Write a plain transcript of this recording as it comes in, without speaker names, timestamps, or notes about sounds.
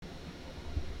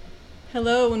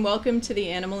Hello and welcome to the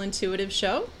Animal Intuitive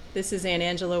Show. This is Ann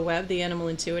Angela Webb, the Animal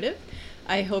Intuitive.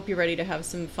 I hope you're ready to have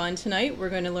some fun tonight. We're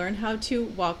going to learn how to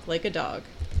walk like a dog.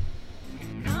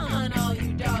 Come on, all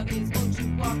you doggies, won't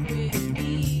you walk with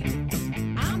me?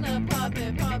 I'm the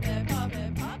puppet dog.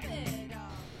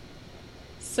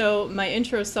 So my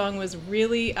intro song was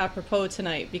really apropos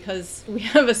tonight because we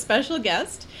have a special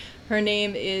guest. Her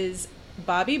name is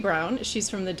Bobby Brown. She's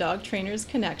from the Dog Trainers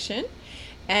Connection.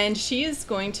 And she is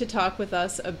going to talk with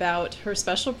us about her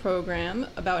special program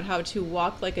about how to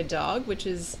walk like a dog, which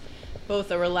is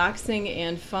both a relaxing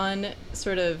and fun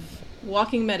sort of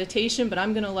walking meditation, but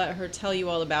I'm going to let her tell you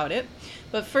all about it.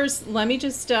 But first, let me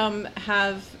just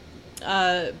have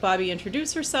Bobby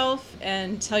introduce herself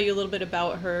and tell you a little bit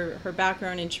about her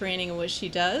background in training and what she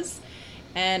does.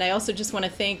 And I also just want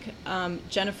to thank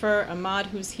Jennifer Ahmad,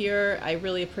 who's here. I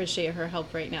really appreciate her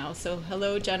help right now. So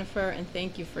hello, Jennifer, and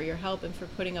thank you for your help and for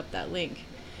putting up that link.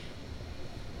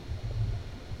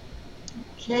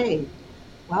 Okay,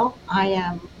 well, I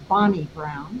am Bonnie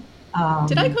Brown.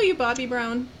 Did I call you Bobby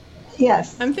Brown?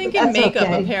 Yes. I'm thinking that's makeup,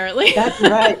 okay. apparently. That's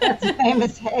right. That's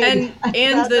famous Haig.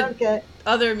 And the okay.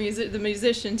 other the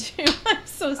musician, too. I'm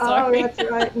so sorry. Oh,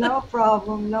 that's right. No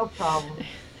problem. No problem.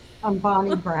 I'm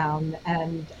Bonnie Brown,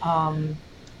 and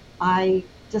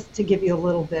just to give you a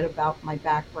little bit about my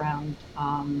background,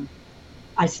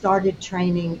 I started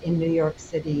training in New York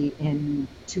City in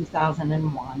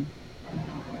 2001,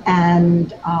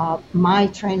 and my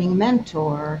training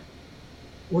mentor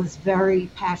was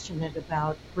very passionate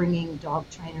about bringing dog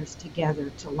trainers together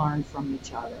to learn from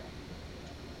each other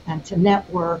and to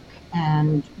network.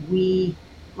 And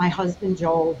my husband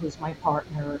Joel, who's my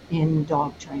partner in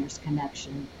Dog Trainers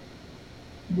Connection,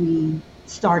 we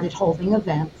started holding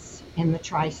events in the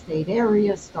tri-state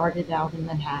area, started out in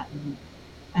Manhattan,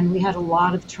 and we had a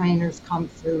lot of trainers come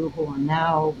through who are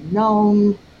now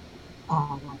known,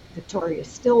 like Victoria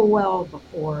Stillwell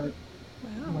before,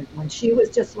 when she was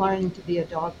just learning to be a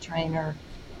dog trainer,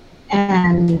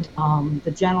 and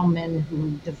the gentleman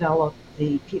who developed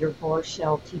the Peter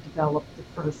Borschelt, he developed the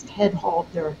first head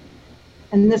halter,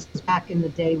 and this was back in the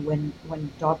day when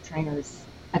dog trainers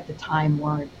at the time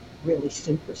weren't really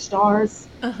superstars.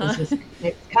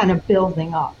 It's kind of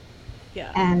building up.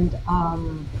 Yeah. And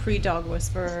pre-Dog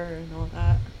Whisperer and all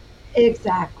that.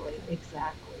 Exactly.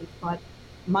 But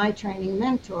my training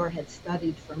mentor had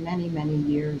studied for many, many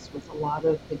years with a lot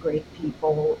of the great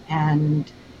people,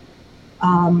 and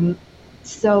and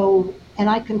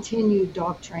I continued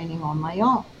dog training on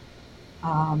my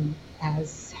own,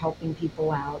 as helping people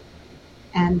out.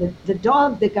 And the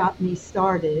dog that got me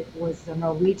started was the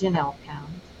Norwegian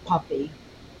Elkhound puppy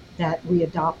that we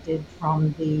adopted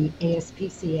from the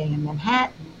ASPCA in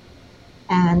Manhattan,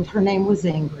 and her name was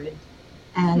Ingrid.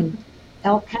 And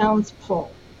Elkhounds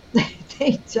pull.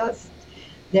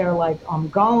 They're like, I'm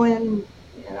going,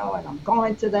 and I'm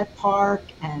going to that park,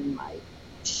 and my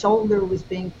shoulder was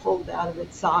being pulled out of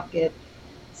its socket.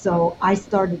 So I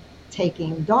started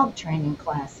taking dog training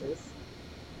classes,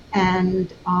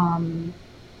 and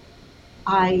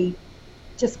I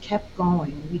just kept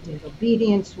going. We did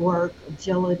obedience work,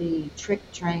 agility, trick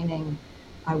training.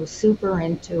 I was super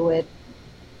into it.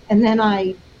 And then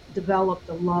I developed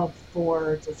a love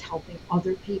for just helping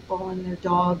other people and their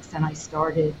dogs, and I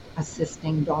started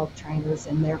assisting dog trainers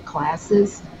in their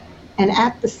classes, and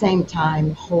at the same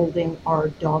time holding our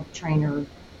Dog Trainers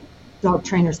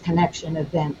Connection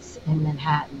events in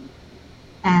Manhattan.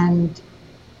 And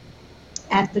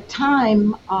at the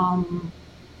time,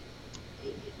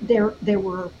 there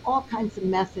were all kinds of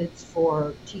methods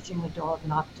for teaching a dog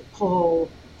not to pull,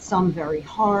 some very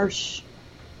harsh.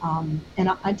 And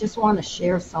I just want to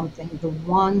share something. The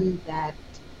one that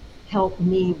helped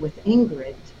me with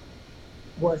Ingrid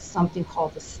was something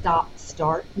called the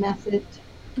stop-start method.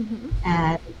 Mm-hmm.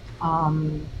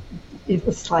 And it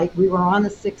was like we were on a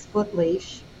 6-foot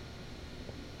leash.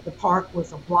 The park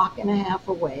was a block and a half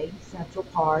away, Central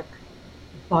Park.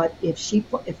 But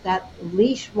if that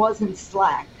leash wasn't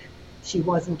slack, she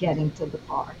wasn't getting to the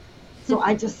park. So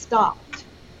I just stopped.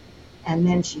 And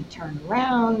then she'd turn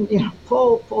around,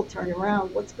 pull, turn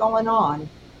around, what's going on?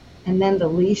 And then the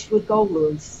leash would go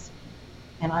loose,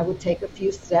 and I would take a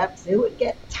few steps. It would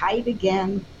get tight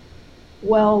again.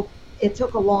 Well, it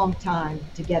took a long time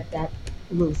to get that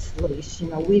loose leash.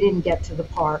 We didn't get to the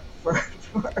park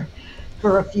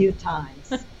for a few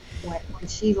times. When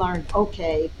she learned,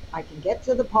 okay, I can get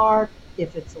to the park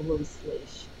if it's a loose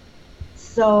leash.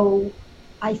 So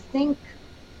I think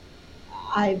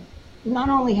I not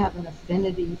only have an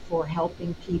affinity for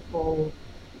helping people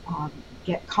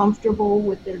get comfortable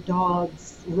with their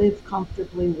dogs, live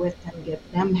comfortably with them,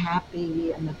 get them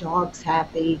happy and the dogs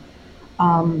happy,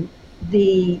 Um,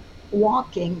 the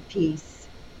walking piece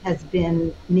has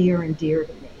been near and dear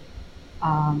to me.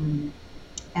 Um,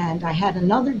 and I had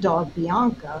another dog,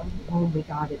 Bianca, whom we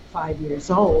got at 5 years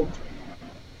old.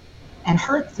 And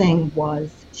her thing was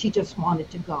she just wanted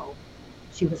to go.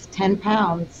 She was 10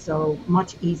 pounds, so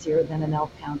much easier than an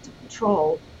Elkhound to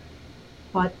control.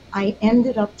 But I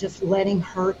ended up just letting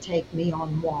her take me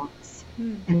on walks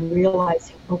and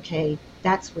realizing, okay,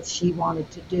 that's what she wanted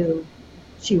to do.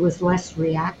 She was less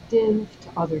reactive to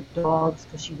other dogs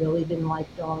because she really didn't like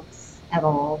dogs at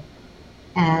all.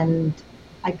 And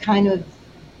I kind of,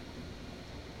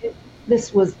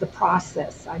 this was the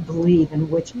process, I believe, in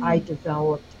which I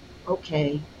developed,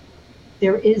 okay,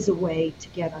 there is a way to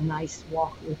get a nice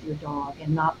walk with your dog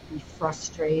and not be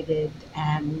frustrated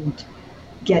and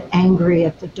get angry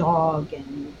at the dog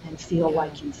and feel Yeah.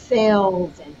 like you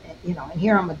failed. And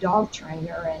here I'm a dog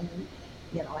trainer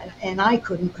and I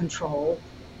couldn't control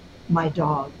my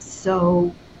dogs.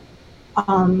 So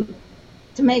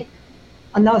to make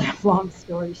another long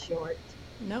story short,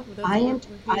 No, I, we're int-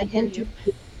 here I to hear you.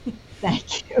 interviewed,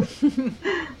 thank you.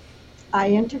 I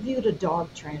interviewed a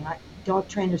dog trainer. Dog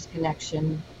Trainers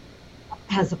Connection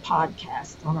has a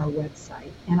podcast on our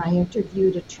website, and I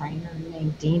interviewed a trainer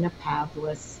named Dina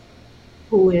Pavlis,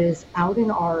 who is out in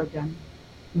Oregon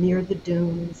near the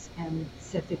dunes and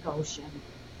Pacific Ocean.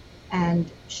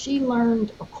 And she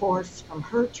learned a course from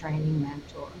her training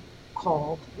mentor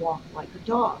called Walk Like a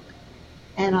Dog.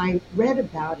 And I read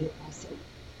about it and I said,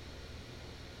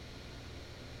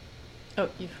 Oh,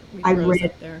 we I froze read,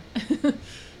 up there.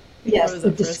 We yes, froze the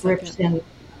up for a second. description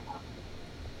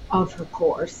of her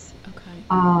course.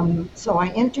 Okay. So I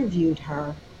interviewed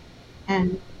her,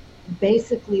 and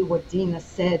basically what Dina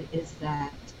said is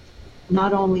that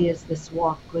not only is this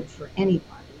walk good for anybody,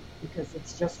 because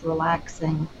it's just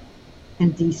relaxing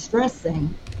and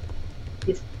de-stressing,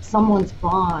 if someone's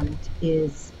bond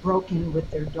is broken with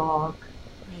their dog,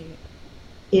 Right.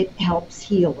 it helps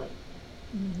heal it.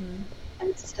 Mm-hmm.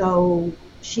 And so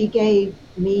she gave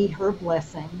me her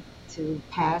blessing to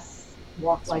pass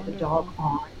Walk That's Like a Dog wonderful.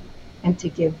 on and to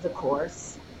give the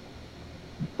course.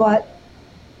 But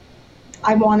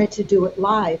I wanted to do it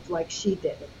live like she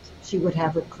did it. She would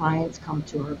have her clients come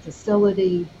to her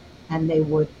facility and they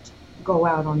would go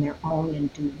out on their own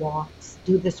and do walks,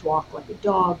 do this walk like a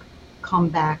dog, come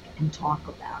back and talk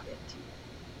about it.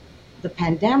 The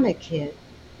pandemic hit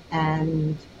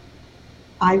and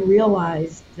I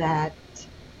realized that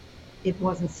it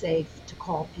wasn't safe to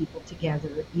call people together,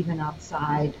 even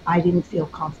outside. I didn't feel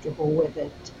comfortable with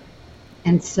it.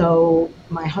 And so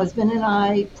my husband and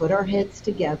I put our heads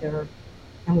together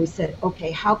and we said,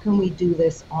 okay, how can we do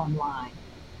this online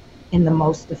in the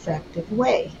most effective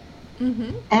way?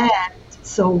 Mm-hmm. And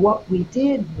so what we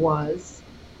did was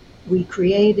we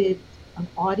created an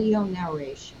audio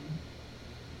narration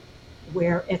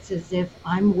where it's as if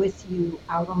I'm with you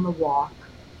out on the walk,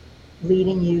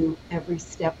 leading you every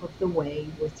step of the way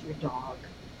with your dog.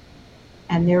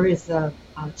 And there is a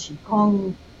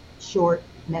Qigong short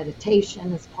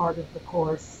meditation as part of the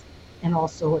course, and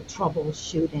also a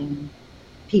troubleshooting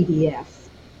PDF.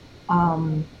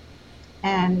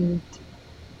 And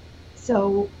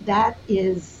so that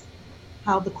is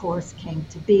how the course came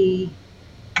to be.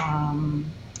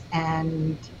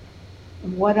 And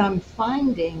what I'm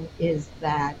finding is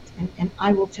that, and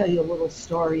I will tell you a little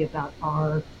story about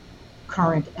our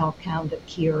current Elkhound,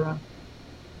 Akira.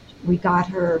 We got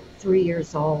her 3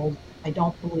 years old. I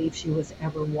don't believe she was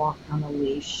ever walked on a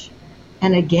leash.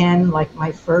 And again, like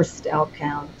my first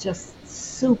Elkhound, just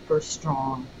super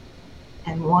strong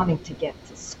and wanting to get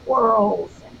to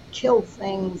squirrels and kill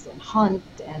things and hunt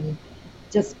and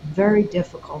just very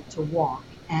difficult to walk.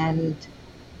 And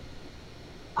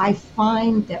I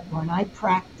find that when I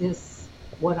practice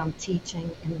what I'm teaching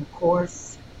in the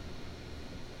course,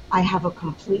 I have a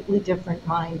completely different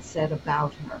mindset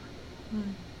about her.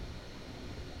 Mm.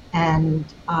 And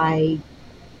I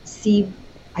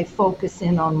focus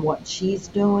in on what she's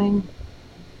doing,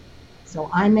 so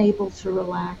I'm able to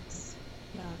relax.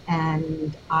 Yeah.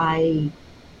 And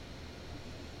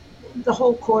the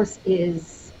whole course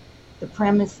is, the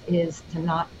premise is to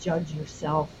not judge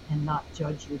yourself and not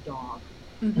judge your dog.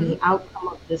 Mm-hmm. And the outcome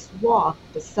of this walk,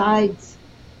 besides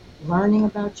learning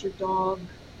about your dog,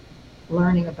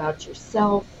 learning about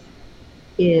yourself,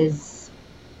 is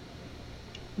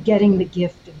getting the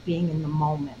gift of being in the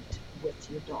moment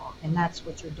with your dog. And that's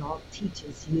what your dog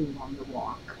teaches you on the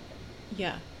walk.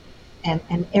 Yeah.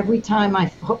 And every time I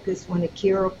focus, when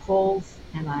Akira pulls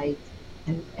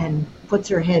and puts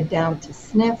her head down to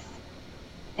sniff,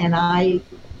 and I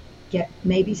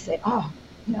maybe say, oh,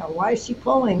 why is she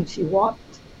pulling? She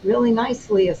walked really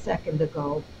nicely a second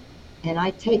ago, and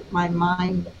I take my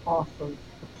mind off of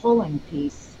the pulling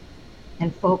piece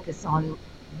and focus on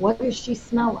what is she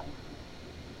smelling?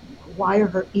 Why are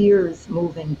her ears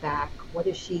moving back? What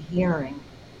is she hearing?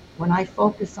 When I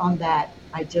focus on that,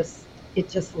 it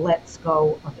just lets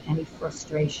go of any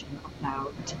frustration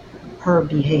about her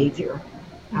behavior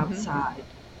Mm-hmm. outside.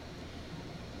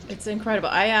 It's incredible.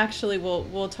 I actually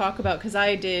will talk about, because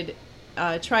I did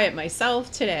try it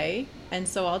myself today, and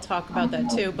so I'll talk about that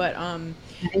Oh, too. But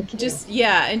thank you. just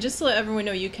yeah, and just to let everyone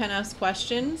know, you can ask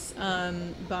questions.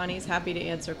 Bonnie's happy to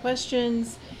answer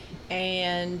questions,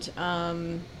 and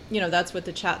that's what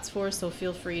the chat's for. So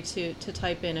feel free to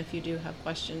type in if you do have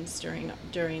questions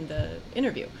during the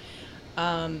interview.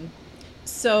 Um,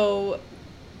 so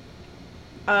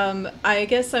I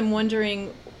guess I'm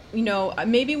wondering,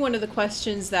 maybe one of the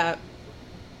questions that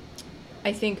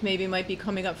I think maybe might be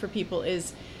coming up for people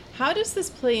is, how does this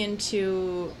play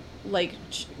into, like,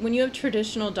 when you have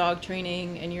traditional dog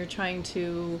training and you're trying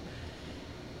to,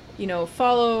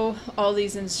 follow all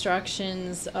these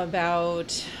instructions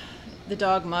about the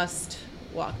dog must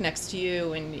walk next to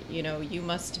you, and you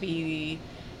must be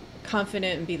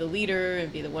confident and be the leader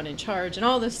and be the one in charge, and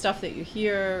all this stuff that you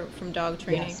hear from dog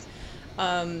training. Yes.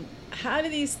 How do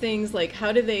these things, like,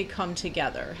 how do they come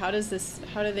together? How do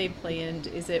they play in?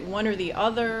 Is it one or the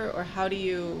other, or how do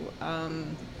you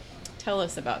tell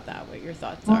us about that, what your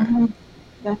thoughts are? hmm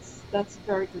that's a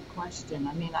very good question.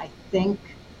 I mean, I think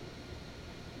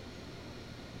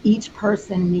each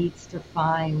person needs to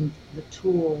find the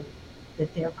tool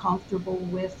that they're comfortable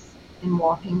with in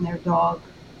walking their dog,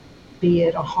 be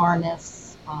it a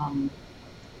harness,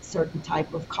 certain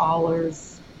type of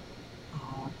collars,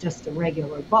 just a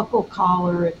regular buckle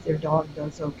collar if their dog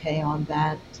does okay on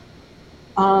that,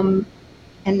 um,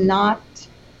 and not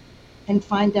and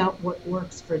find out what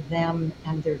works for them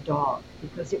and their dog,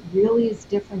 because it really is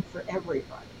different for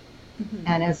everybody. Hmm.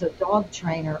 And as a dog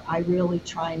trainer, I really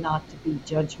try not to be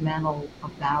judgmental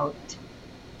about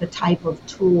the type of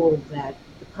tool that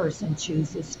the person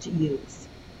chooses to use.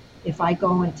 If I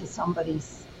go into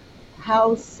somebody's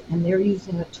house and they're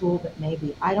using a tool that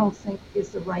maybe I don't think is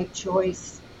the right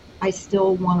choice, I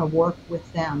still want to work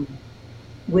with them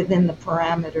within the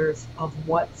parameters of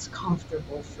what's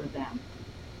comfortable for them.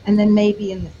 And then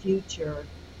maybe in the future,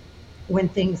 when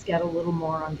things get a little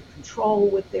more under control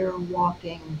with their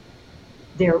walking,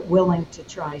 they're willing to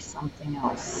try something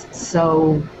else.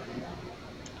 So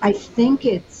I think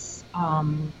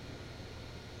I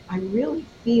really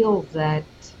feel that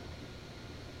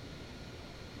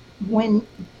when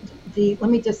let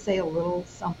me just say a little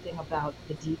something about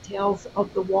the details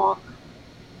of the walk,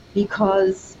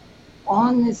 because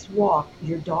on this walk,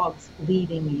 your dog's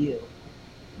leading you.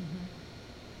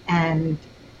 Hmm. And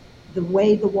the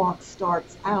way the walk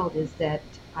starts out is that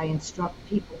I instruct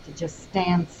people to just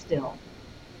stand still.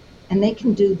 And they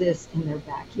can do this in their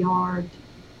backyard,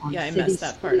 on Yeah, I city messed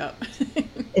that part street. up.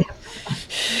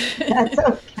 That's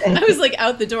I okay. was like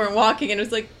out the door and walking, and it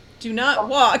was like, do not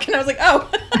walk. And I was like, oh.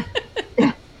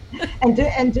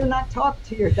 And do not talk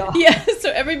to your dog. Yeah,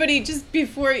 so everybody, just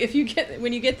before, if you get,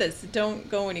 when you get this, don't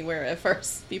go anywhere at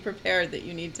first. Be prepared that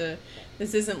you need to,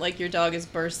 this isn't like your dog is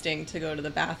bursting to go to the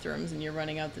bathrooms and you're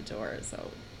running out the door.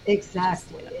 So just,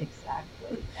 Exactly,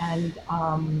 exactly.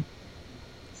 And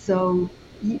so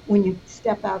when you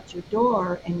step out your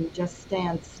door and you just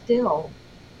stand still,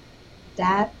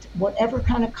 that whatever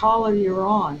kind of collar you're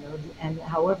on, and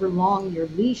however long your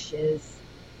leash is,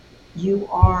 you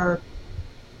are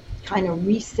kind of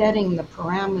resetting the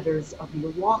parameters of your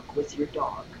walk with your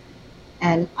dog.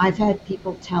 And I've had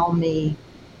people tell me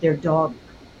their dog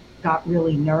got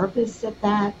really nervous at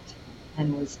that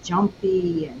and was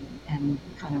jumpy and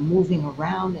kind of moving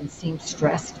around and seemed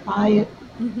stressed by it.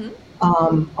 mm-hmm.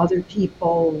 Other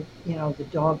people, the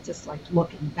dog just like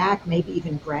looking back, maybe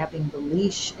even grabbing the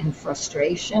leash in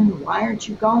frustration. Why aren't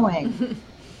you going?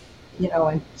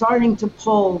 And starting to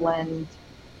pull. And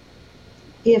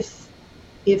if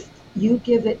if you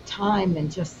give it time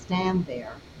and just stand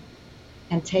there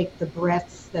and take the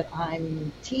breaths that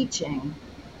I'm teaching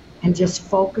and just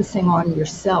focusing on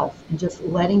yourself and just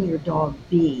letting your dog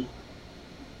be,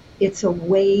 it's a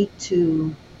way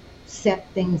to set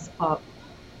things up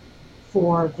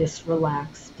for this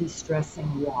relaxed,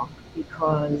 de-stressing walk,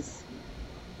 because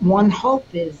one hope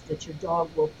is that your dog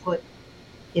will put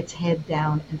its head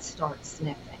down and start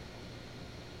sniffing.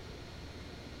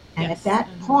 And at Yes.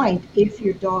 that point, if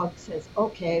your dog says,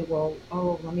 okay, well,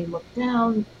 oh, let me look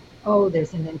down, oh,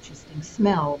 there's an interesting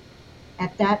smell,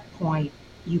 at that point,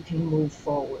 you can move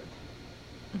forward.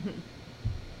 Mm-hmm.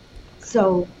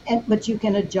 So, but you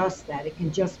can adjust that. It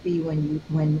can just be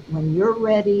when you're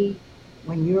ready,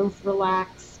 when you're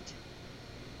relaxed,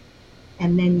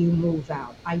 and then you move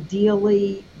out.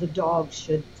 Ideally, the dog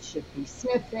should be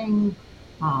sniffing,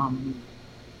 um,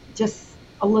 just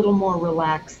a little more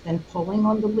relaxed than pulling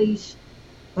on the leash.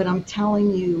 But I'm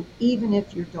telling you, even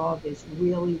if your dog is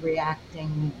really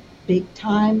reacting big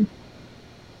time,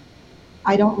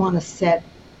 I don't want to set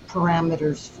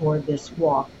parameters for this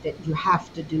walk that you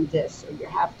have to do this or you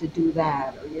have to do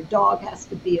that or your dog has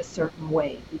to be a certain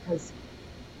way because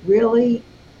really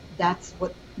that's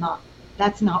what not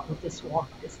that's not what this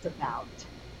walk is about.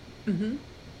 Mm-hmm.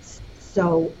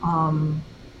 So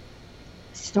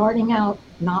starting out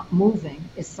not moving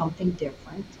is something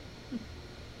different,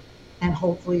 and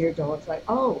hopefully your dog's like,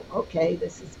 oh, okay,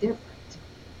 this is different.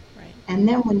 Right. And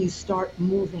then when you start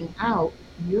moving out,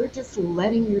 you're just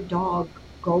letting your dog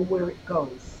go where it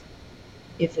goes.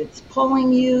 If it's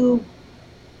pulling you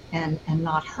and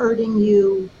not hurting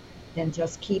you, then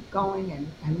just keep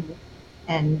going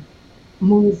and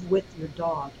move with your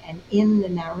dog. And in the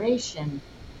narration,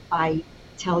 I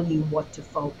tell you what to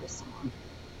focus on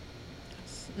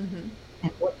Mm-hmm.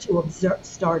 and what to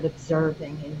start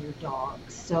observing in your dog.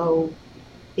 So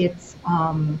it's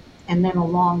and then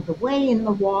along the way in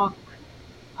the walk,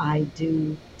 I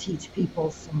do teach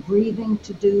people some breathing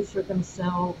to do for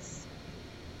themselves,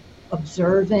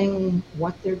 observing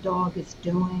what their dog is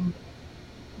doing.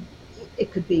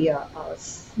 It could be a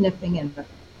sniffing in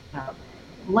a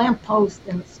lamppost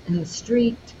in the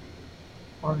street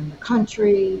or in the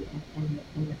country,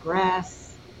 in the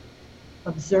grass.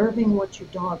 Observing what your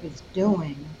dog is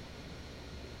doing,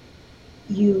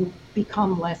 you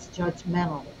become less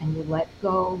judgmental and you let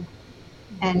go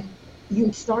and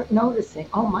you start noticing,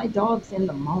 oh, my dog's in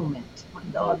the moment. My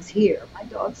dog's here. My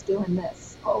dog's doing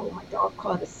this. Oh, my dog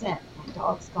caught a scent. My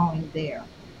dog's going there.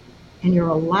 And you're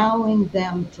allowing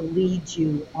them to lead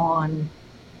you on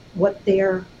what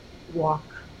their walk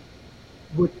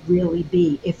would really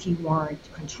be if you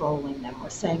weren't controlling them or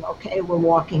saying, okay, we're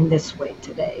walking this way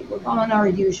today. We're going our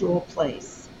usual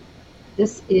place.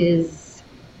 This is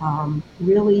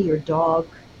really your dog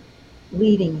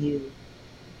leading you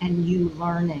and you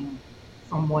learning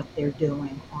from what they're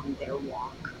doing on their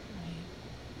walk.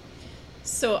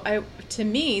 So to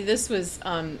me, this was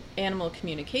animal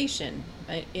communication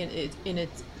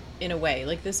in a way.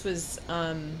 Like this was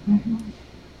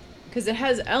because it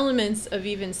has elements of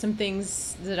even some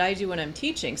things that I do when I'm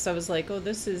teaching. So I was like, oh,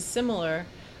 this is similar.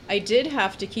 I did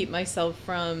have to keep myself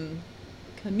from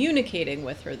communicating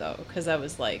with her though, because I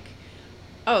was like,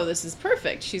 oh, this is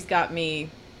perfect. She's got me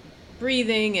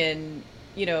breathing and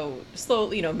slow,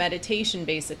 meditation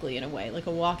basically in a way, like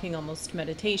a walking almost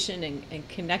meditation and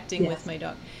connecting with Yes. my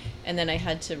dog. And then I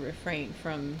had to refrain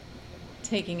from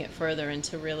taking it further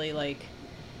into really like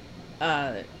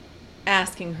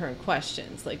asking her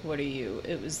questions like, what are you,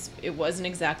 it wasn't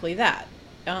exactly that.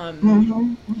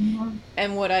 Mm-hmm. Mm-hmm.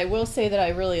 And what I will say that I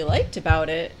really liked about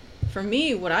it, for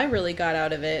me, what I really got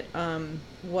out of it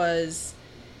was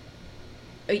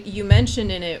you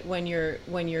mentioned in it when you're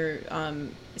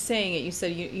saying it, you said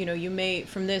you may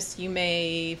from this you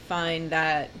may find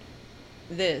that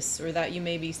this or that you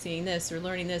may be seeing this or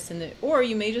learning this or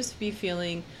you may just be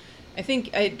feeling, I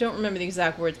think I don't remember the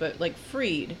exact words, but like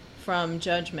freed from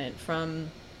judgment,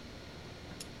 from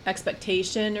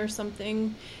expectation or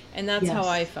something. And that's how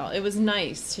I Yes. felt. It was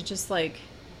nice to just like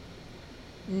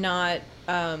not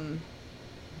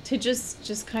to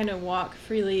just kind of walk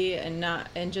freely and not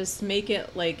and just make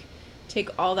it like take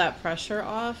all that pressure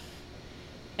off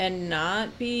and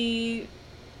not be,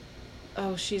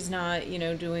 oh, she's not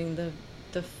doing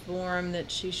the form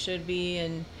that she should be.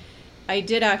 And I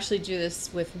did actually do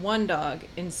this with one dog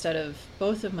instead of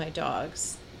both of my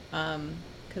dogs,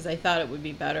 because I thought it would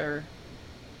be better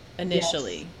Yes.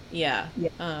 initially. Yeah.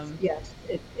 Yes. Yes.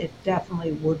 It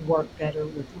definitely would work better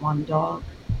with one dog.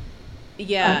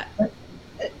 Yeah. But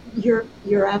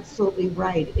you're absolutely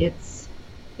right. It's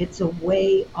a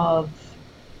way of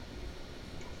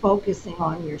focusing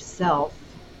on yourself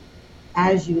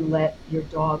as you let your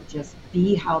dog just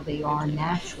be how they are Okay.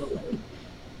 naturally.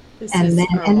 This And is then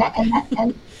our walk.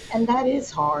 and that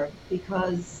is hard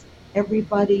because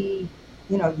everybody,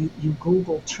 you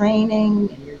Google training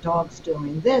and your dog's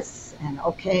doing this and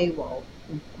okay, well,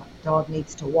 my dog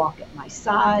needs to walk at my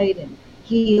side and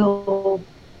heel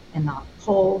and not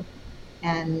pull.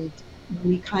 And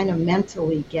we kind of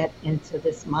mentally get into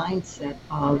this mindset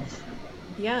of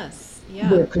Yes. Yeah.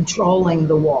 we're controlling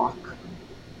the walk.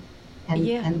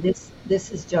 Yeah. And this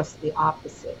is just the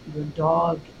opposite. Your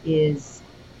dog is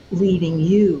leading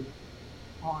you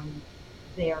on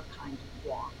their kind of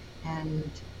walk.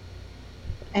 And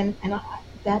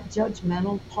That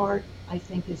judgmental part, I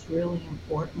think, is really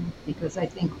important because I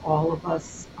think all of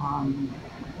us,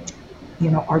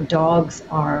 our dogs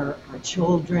are our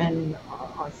children,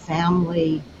 our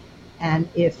family, and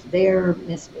if they're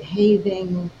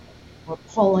misbehaving or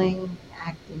pulling,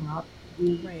 acting up,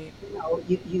 we, Right.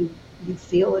 you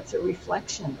feel it's a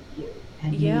reflection of you,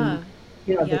 and Yeah.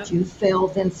 that Yep. you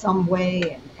failed in some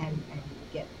way, and you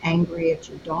get angry at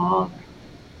your dog,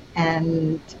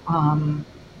 and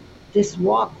this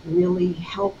walk really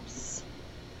helps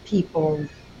people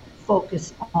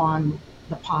focus on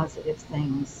the positive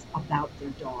things about their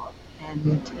dog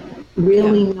and Yeah.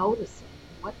 really noticing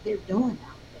what they're doing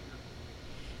out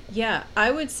Yeah.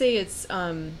 I would say it's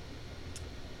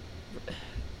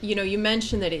you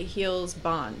mentioned that it heals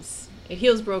bonds. It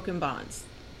heals broken bonds.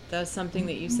 That's something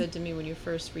there. that you Hmm. said to me when you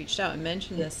first reached out and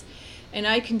mentioned Yeah. this. And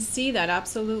I can see that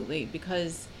absolutely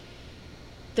because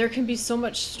there can be so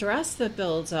much stress that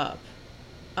builds up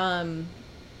um,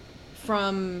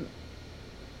 from,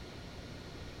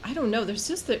 I don't know, there's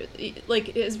just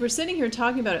like as we're sitting here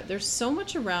talking about it, there's so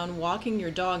much around walking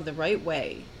your dog the right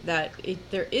way that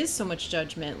there is so much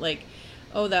judgment. Like,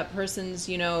 oh, that person's,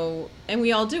 and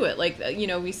we all do it. Like,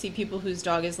 we see people whose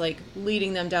dog is like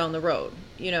leading them down the road,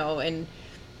 and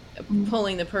Mhm.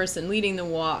 pulling the person, leading the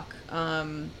walk,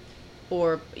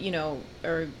 or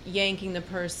yanking the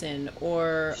person,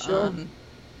 or Sure.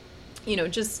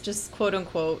 just quote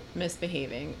unquote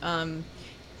misbehaving.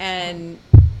 Right.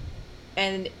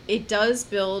 And it does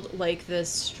build like this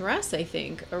stress, I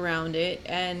think, around it,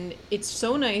 and it's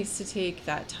so nice to take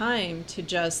that time to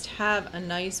just have a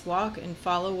nice walk and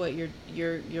follow what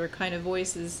your kind of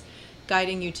voice is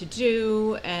guiding you to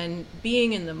do, and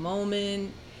being in the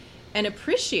moment and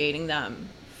appreciating them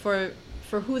for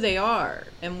who they are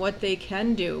and what they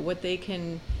can do, what they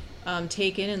can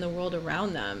take in the world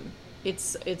around them.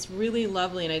 It's really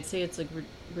lovely, and I'd say it's like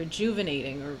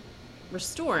rejuvenating or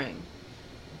restoring.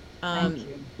 Thank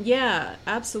you. Yeah,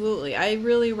 absolutely. I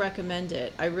really recommend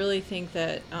it. I really think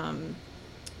that, and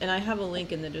I have a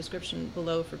link in the description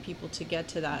below for people to get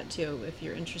to that too, if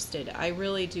you're interested. I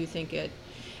really do think it,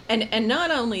 and not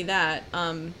only that,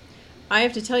 I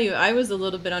have to tell you, I was a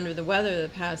little bit under the weather the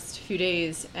past few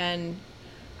days, and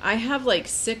I have like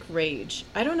sick rage.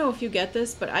 I don't know if you get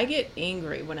this, but I get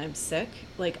angry when I'm sick.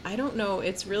 Like, I don't know,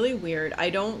 it's really weird.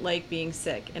 I don't like being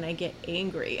sick, and I get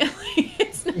angry. Yeah.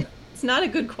 It's not a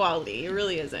good quality. It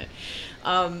really isn't.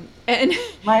 And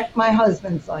My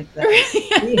husband's like that.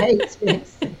 He hates being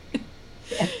sick.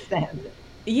 Can't stand it.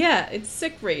 yeah, it's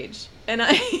sick rage. And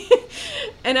I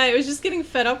and I was just getting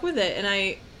fed up with it,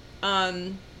 and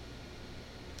um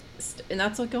and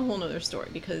that's like a whole nother story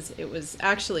because it was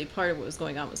actually part of what was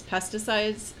going on was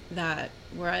pesticides. That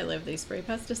where I live, they spray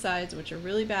pesticides, which are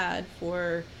really bad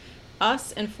for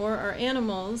us and for our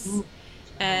animals. Mm. Oh,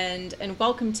 And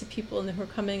welcome to people who are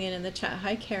coming in the chat.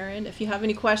 Hi, Karen. If you have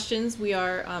any questions, we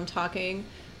are talking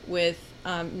with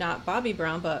not Bobby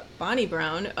Brown, but Bonnie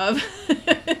Brown of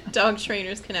Dog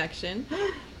Trainers Connection,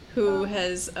 who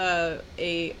has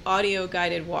a audio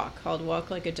guided walk called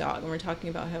Walk Like a Dog, and we're talking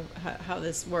about how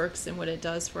this works and what it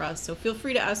does for us. So feel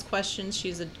free to ask questions.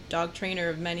 She's a dog trainer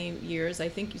of many years. I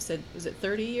think you said, was it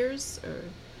 30 years or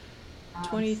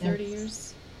 20, 30 since,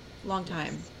 years? Long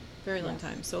time, yes, very long yes,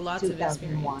 time. So lots of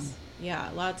 2001. experience. Yeah,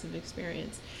 lots of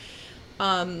experience.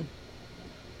 Um,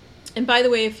 and by the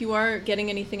way, if you are getting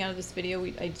anything out of this video,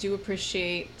 I do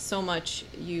appreciate so much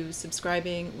you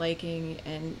subscribing, liking,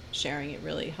 and sharing. It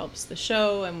really helps the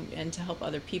show, and to help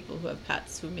other people who have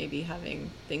pets who may be having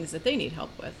things that they need help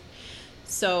with.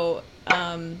 So,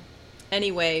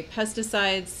 anyway,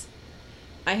 pesticides.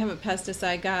 I have a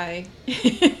pesticide guy.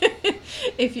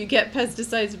 If you get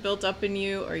pesticides built up in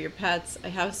you or your pets, I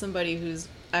have somebody who's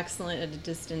excellent at a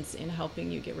distance in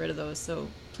helping you get rid of those. So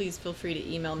please feel free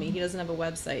to email me. He doesn't have a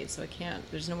website, so I can't,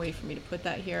 there's no way for me to put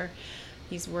that here.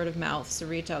 He's word of mouth, so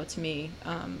reach out to me.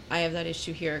 I have that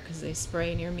issue here because they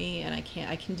spray near me, and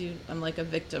I'm like a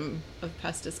victim of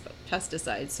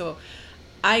pesticides. So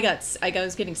I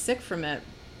was getting sick from it,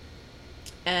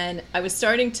 and I was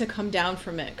starting to come down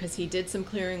from it because he did some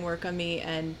clearing work on me,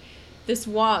 and this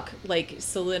walk like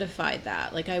solidified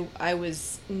that. Like, I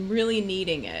was really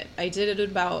needing it. I did it at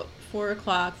about 4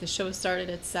 o'clock. The show started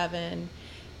at 7,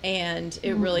 and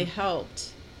it really Mm.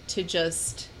 helped to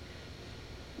just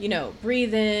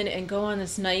breathe in and go on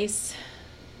this nice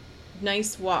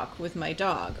walk with my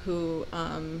dog, who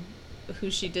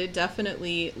she did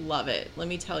definitely love it. Let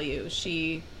me tell you,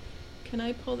 she can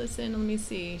I pull this in? Let me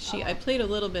see. I Oh, played a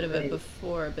little bit of it great.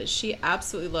 before, but she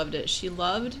absolutely loved it. She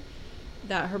loved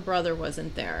that her brother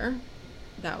wasn't there.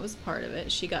 That was part of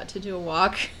it. She got to do a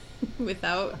walk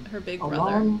without her big brother.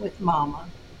 Alone with mama.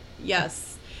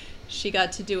 Yes, she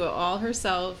got to do it all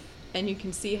herself, and you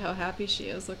can see how happy she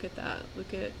is. Look at that.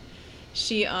 Look at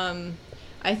she.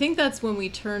 I think that's when we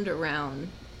turned around.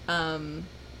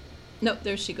 Nope,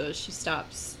 there she goes. She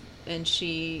stops, and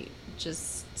she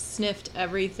just sniffed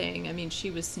everything. I mean, she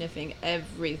was sniffing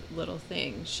every little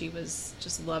thing. She was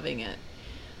just loving it.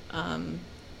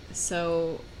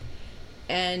 So,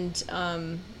 and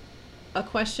a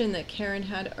question that Karen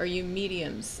had: are you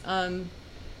mediums?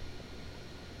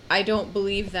 I don't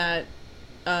believe that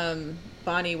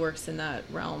Bonnie works in that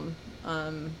realm.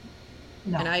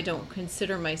 No. And I don't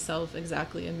consider myself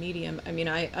exactly a medium. I mean,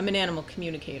 I'm an animal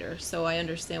communicator, so I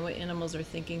understand what animals are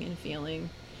thinking and feeling.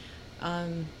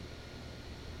 Um,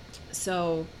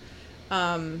 so,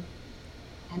 um,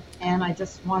 And I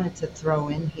just wanted to throw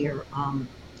in here,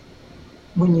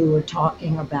 when you were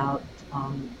talking about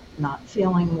not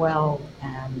feeling well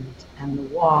and the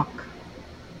walk,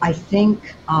 I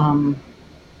think,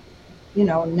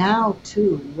 now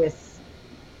too with,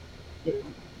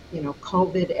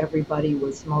 COVID, everybody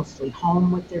was mostly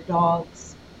home with their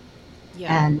dogs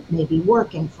yeah, and maybe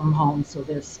working from home, so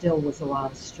there still was a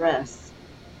lot of stress.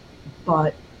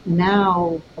 But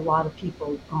now a lot of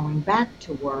people going back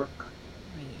to work,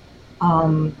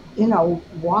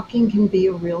 walking can be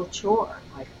a real chore.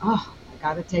 Like, oh, I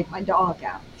got to take my dog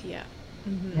out, yeah,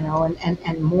 hmm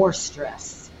and more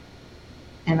stress.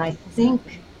 And I think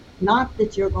exactly. not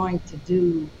that you're going to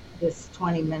do this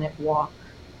 20-minute walk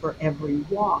for every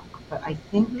walk, but I Hmm.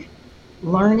 think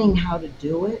learning how to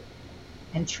do it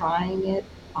and trying it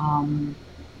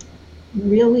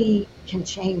really can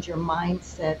change your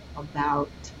mindset about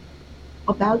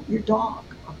your dog,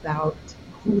 about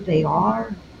who they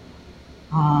are,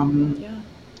 um, Yeah,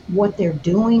 what they're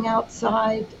doing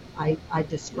outside. I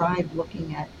described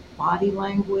looking at body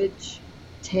language,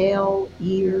 tail,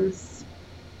 ears,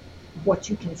 what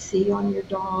you can see on your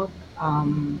dog,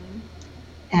 hmm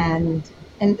and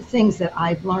and the things that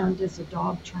I've learned as a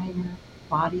dog trainer,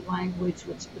 body language,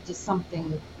 which is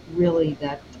something really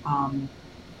that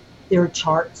there are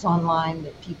charts online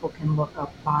that people can look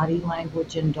up body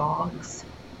language in dogs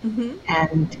hmm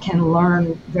and can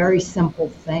learn very simple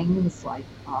things like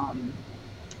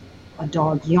a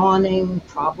dog yawning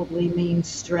probably means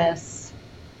stress.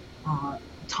 Uh,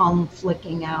 Tongue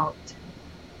flicking out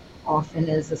often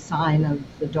is a sign of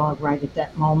the dog right at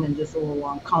that moment is a little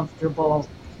uncomfortable.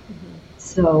 hmm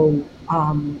So,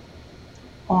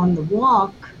 on the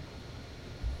walk,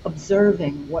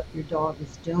 observing what your dog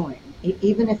is doing,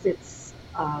 even if it's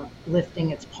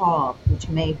lifting its paw, which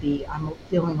may be, I'm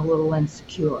feeling a little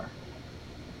insecure,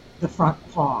 the front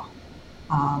paw.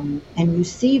 And you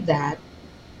see that,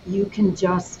 you can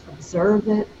just observe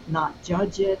it, not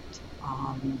judge it,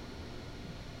 um,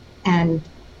 and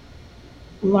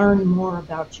learn more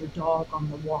about your dog on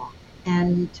the walk.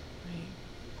 And right,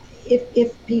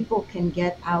 if people can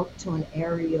get out to an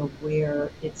area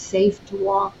where it's safe to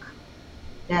walk,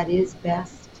 that is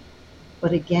best.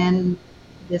 But again,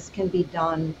 this can be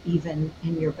done even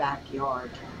in your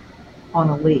backyard on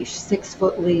a leash, 6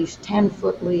 foot leash, 10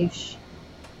 foot leash,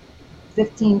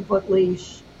 15 foot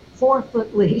leash, 4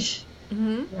 foot leash.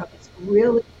 hmm It's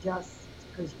really just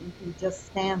because you just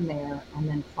stand there and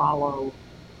then follow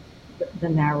the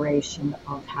narration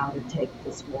of how to take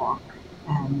this walk.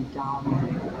 And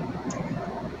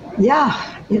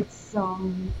yeah,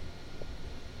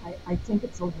 I think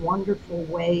it's a wonderful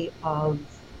way of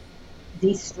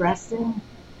de stressing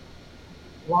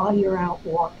while you're out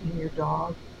walking your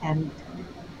dog. And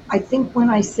I think when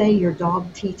I say your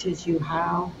dog teaches you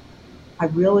how, I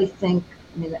really think,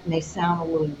 I mean, it may sound a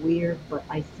little weird, but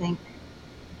I think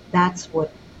that's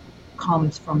what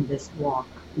comes from this walk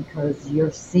because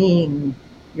you're seeing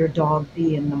your dog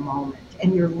be in the moment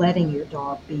and you're letting your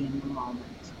dog be in the moment.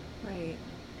 right.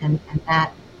 And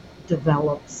that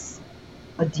develops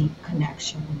a deep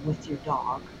connection with your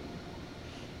dog.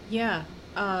 Yeah.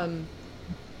 Um,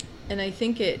 and I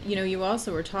think you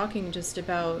also were talking just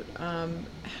about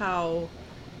how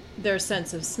their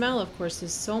sense of smell, of course,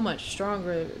 is so much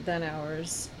stronger than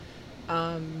ours.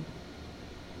 Um,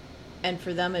 and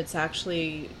for them, it's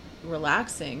actually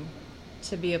relaxing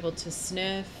to be able to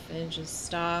sniff and just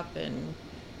stop and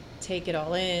take it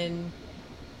all in.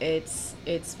 It's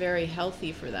very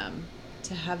healthy for them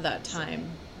to have that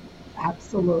time.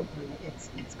 Absolutely. It's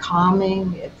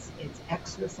calming, it's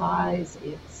exercise,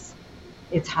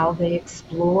 it's how they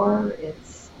explore,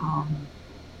 it's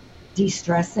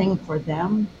de-stressing for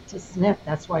them to sniff.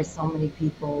 That's why so many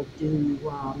people do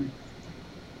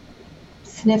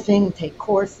sniffing, take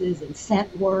courses in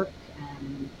scent work,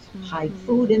 and hide Hmm.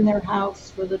 food in their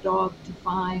house for the dog to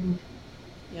find.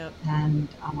 Yep.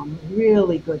 and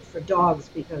really good for dogs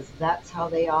because that's how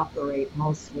they operate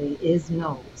mostly is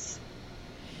nose.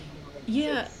 You know,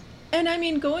 Yeah. And I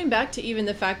mean, going back to even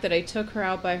the fact that I took her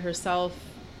out by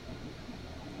herself,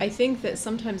 I think that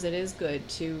sometimes it is good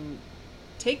to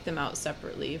take them out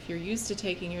separately. If you're used to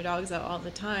taking your dogs out all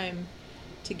the time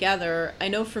together, I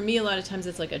know for me, a lot of times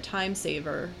it's like a time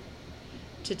saver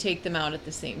to take them out at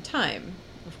the same time,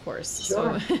 of course.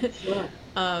 So, sure, sure.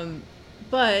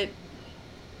 but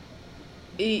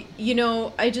you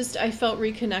know, I felt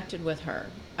reconnected with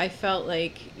her. I felt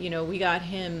like, you know, we got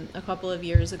him a couple of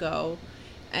years ago,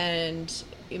 and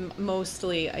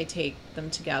mostly I take them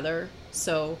together.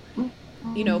 So,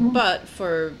 you know, Mm-hmm. but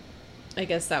for, I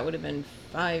guess that would have been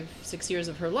 5, 6 years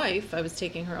of her life, I was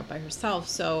taking her up by herself.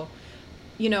 So,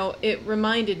 you know, it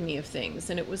reminded me of things,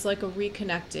 and it was like a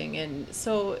reconnecting. And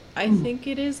so I think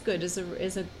it is good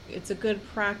it's a good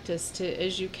practice to,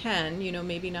 as you can, you know,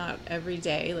 maybe not every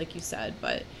day like you said,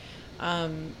 but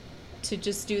to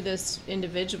just do this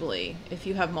individually if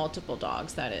you have multiple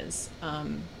dogs, that is,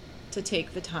 to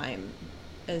take the time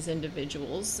as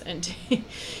individuals and to,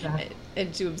 Exactly.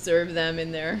 and to observe them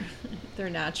in their their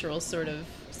natural sort of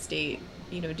state,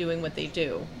 you know, doing what they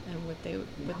do and what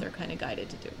Yeah, they're kind of guided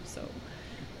to do. So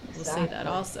we'll say that exactly.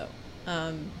 also.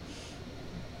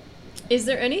 Is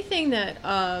there anything that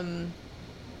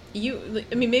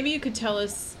I mean, maybe you could tell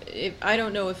us, if I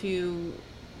don't know if you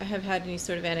have had any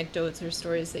sort of anecdotes or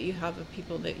stories that you have of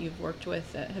people that you've worked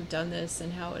with that have done this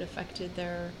and how it affected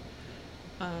their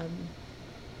um,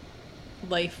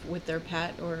 life with their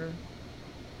pet or.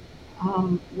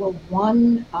 Well,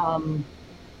 one,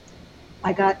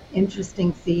 I got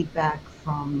interesting feedback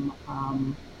from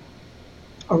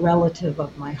a relative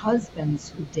of my husband's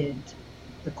who did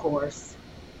the course,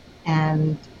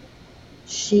 and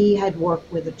she had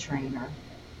worked with a trainer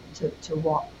to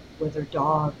walk with her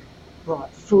dog,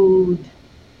 brought food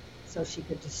so she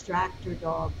could distract her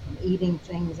dog from eating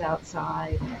things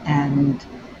outside, and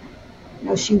you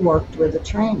know, she worked with a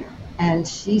trainer. And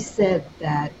she said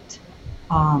that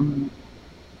um,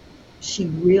 she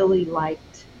really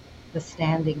liked the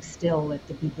standing still at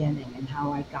the beginning and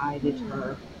how I guided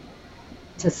her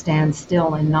to stand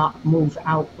still and not move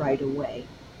out right away.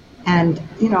 And,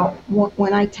 you know,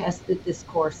 when I tested this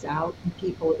course out, and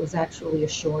people, it was actually a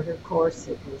shorter course.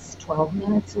 It was 12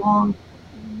 minutes long.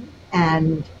 Mm-hmm.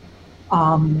 And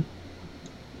um,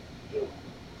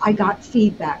 I got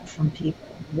feedback from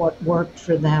people, what worked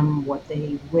for them, what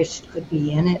they wished could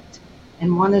be in it.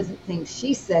 And one of the things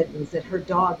she said was that her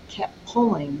dog kept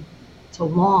pulling to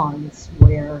lawns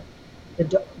where the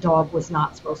dog was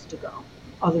not supposed to go,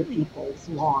 other people's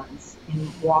lawns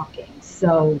in walking.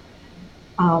 So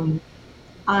um,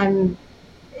 I'm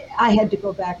I had to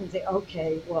go back and say,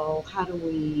 okay, well, how do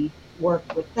we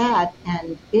work with that?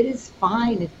 And it is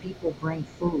fine if people bring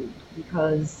food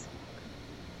because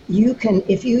you can,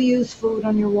 if you use food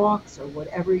on your walks or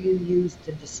whatever you use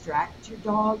to distract your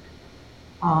dog,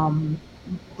 um,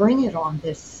 bring it on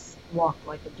this walk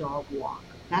like a dog walk.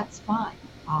 That's fine.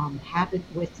 Have it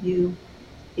with you.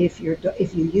 If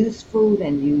you use food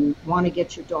and you want to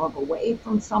get your dog away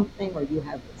from something, or you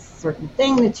have a certain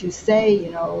thing that you say,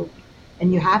 you know,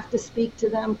 and you have to speak to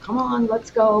them, come on,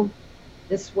 let's go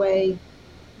this way,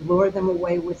 lure them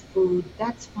away with food,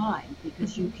 that's fine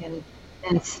because Mm-hmm. you can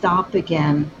then stop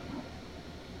again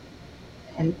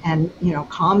and you know,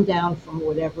 calm down from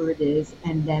whatever it is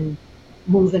and then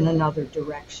move in another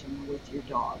direction with your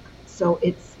dog. So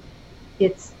it's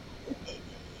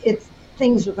it's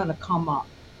things are going to come up.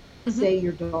 Mm-hmm. Say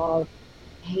your dog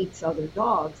hates other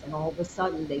dogs and all of a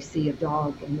sudden they see a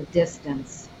dog in the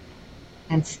distance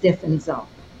and stiffens up.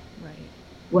 Right.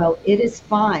 Well, it is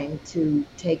fine to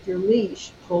take your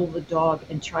leash, pull the dog,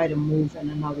 and try to move in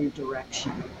another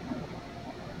direction.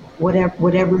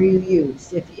 Whatever you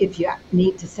use. If you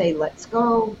need to say let's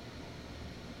go,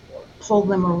 pull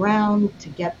them around to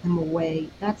get them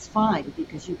away, that's fine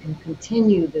because you can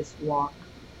continue this walk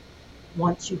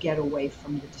once you get away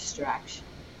from the distraction.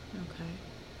 Okay.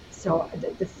 So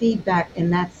the feedback,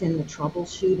 and that's in the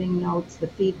troubleshooting notes, the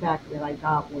feedback that I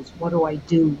got was, what do I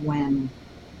do when,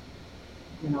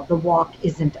 you know, the walk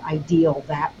isn't ideal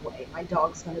that way? My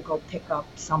dog's going to go pick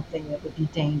up something that would be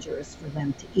dangerous for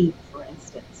them to eat, for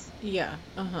instance. Yeah.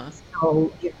 Uh-huh.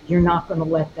 So you're not going to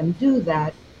let them do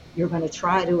that. You're going to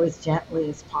try to, as gently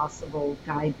as possible,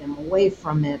 guide them away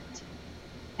from it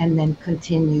and then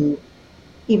continue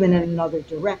even in another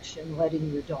direction, letting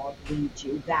your dog lead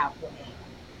you that way.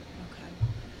 Okay.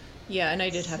 Yeah, and I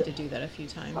did have So, to do that a few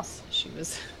times. She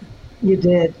was you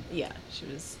did. yeah, she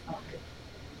was Okay.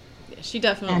 Yeah, she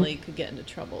definitely could get into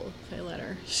trouble if I let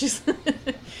her. She's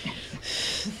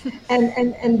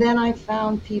And then I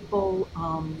found people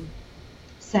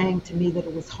saying to me that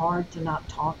it was hard to not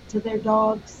talk to their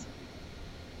dogs,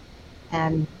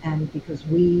 and because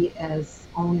we as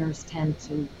owners tend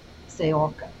to say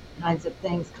all kinds of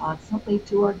things constantly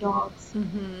to our dogs,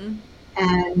 hmm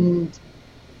and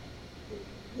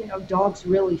dogs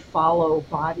really follow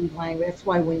body language. That's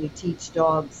why when you teach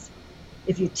dogs,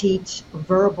 if you teach a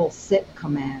verbal sit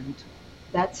command,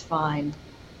 that's fine,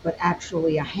 but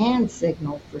actually a hand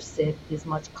signal for sit is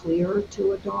much clearer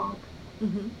to a dog.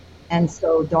 hmm And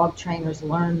so dog trainers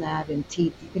learn that and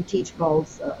teach. You can teach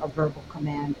both a verbal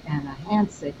command and a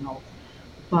hand signal,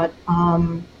 but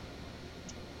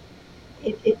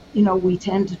we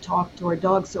tend to talk to our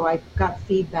dogs. So I got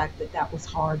feedback that that was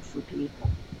hard for people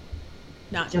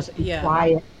to not just be yeah.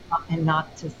 quiet and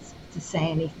not to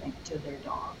say anything to their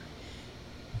dog.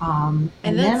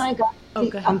 And And then that's I got. oh,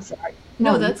 go ahead. I'm sorry.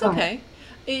 No, No, you that's go ahead. okay.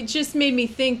 It just made me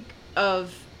think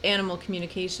of animal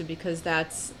communication because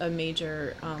that's a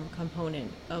major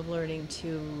component of learning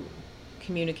to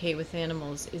communicate with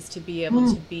animals is to be able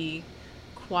to Mm, be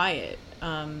quiet,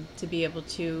 to be able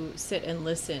to sit and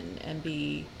listen and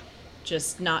be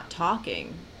just not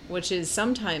talking, which is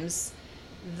sometimes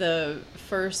the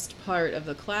first part of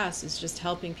the class is just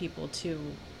helping people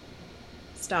to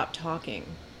stop talking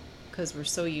because we're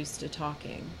so used to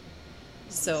talking.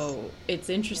 yes. So it's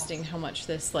interesting Yes. how much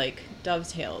this like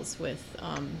dovetails with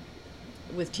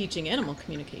teaching animal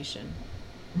communication.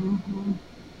 hmm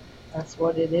That's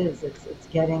what it is. It's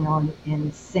getting on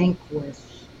in sync with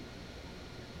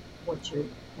what your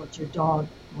what your dog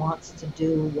wants to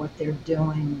do, what they're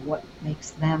doing, what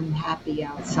makes them happy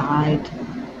outside,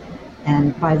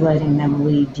 and by letting them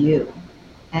lead you.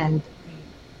 And Right.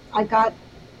 I got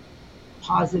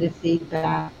positive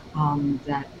feedback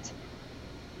that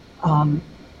um,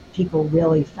 people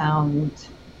really found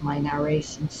my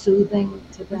narration soothing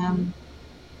to Mm-hmm. them.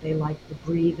 They liked the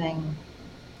breathing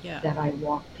Yeah. that I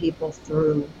walk people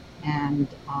through, and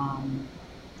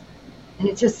and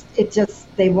it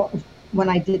just they want when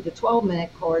I did the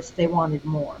 12-minute course, they wanted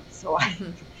more. So I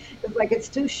Mm-hmm. it's like it's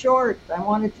too short. I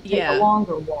wanted to take a Yeah,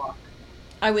 longer walk.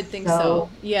 I would think So so.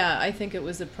 Yeah, I think it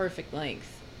was a perfect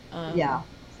length. yeah,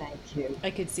 thank you. I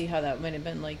could see how that might have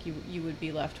been like you would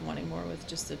be left wanting more with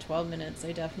just the 12 minutes.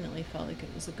 I definitely felt like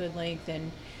it was a good length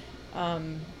and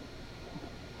um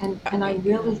And I yeah.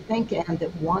 really think, and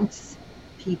that once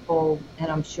people,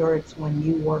 and I'm sure it's when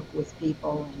you work with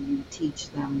people and you teach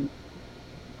them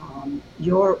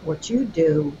your what you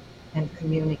do and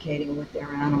communicating with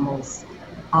their animals,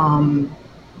 um,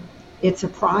 it's a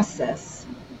process.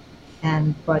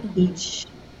 And but Mm-hmm.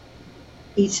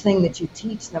 each thing that you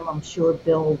teach them, I'm sure,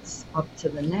 builds up to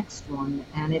the next one,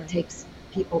 and it Right. takes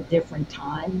people different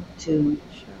time to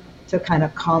Sure. kind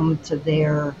of come to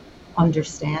their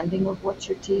understanding of what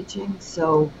you're teaching.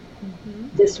 So Mm-hmm.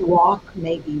 this walk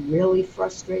may be really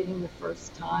frustrating the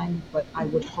first time, but I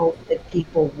would Mm-hmm. hope that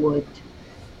people would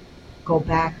go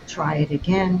back, try it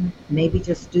again, maybe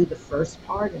just do the first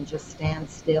part and just stand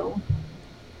still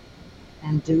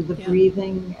and do the Yeah.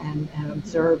 breathing and Mm-hmm.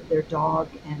 observe their dog,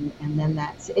 and then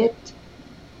that's it.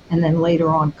 And then later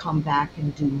on come back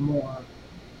and do more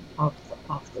of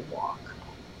the walk.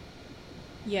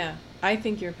 Yeah, I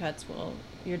think your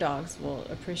dogs will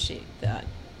appreciate that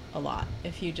a lot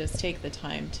if you just take the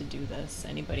time to do this.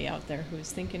 Anybody out there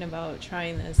who's thinking about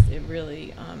trying this, it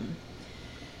really,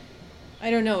 I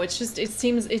don't know. It's just,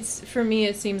 for me,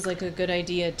 it seems like a good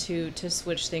idea to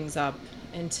switch things up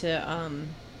and to,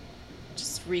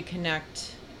 just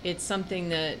reconnect. It's something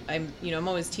that I'm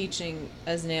always teaching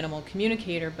as an animal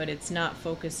communicator, but it's not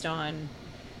focused on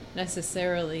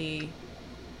necessarily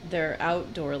their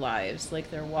outdoor lives, like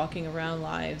their walking around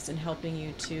lives and helping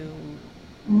you to,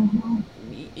 Hmm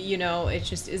it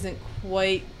just isn't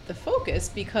quite the focus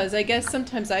because I guess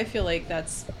sometimes I feel like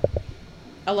that's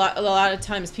a lot of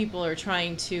times people are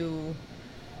trying to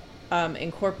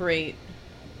incorporate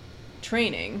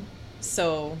training.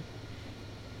 So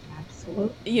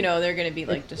Absolutely. they're going to be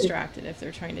like It's distracted if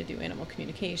they're trying to do animal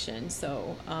communication.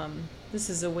 So this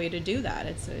is a way to do that.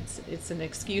 It's an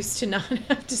excuse to not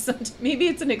have to. Maybe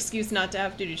it's an excuse not to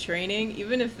have to do training,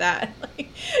 even if that,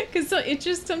 like, because so it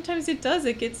just sometimes it does.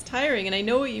 It gets tiring, and I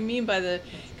know what you mean by the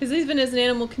because even as an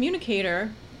animal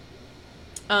communicator,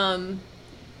 um,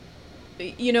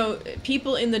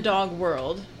 people in the dog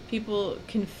world, people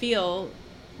can feel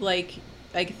like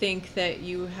I think that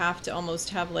you have to almost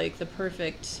have like the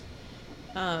perfect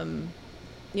um,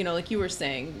 like you were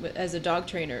saying, as a dog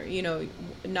trainer,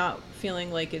 not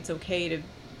feeling like it's okay to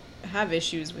have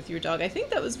issues with your dog. I think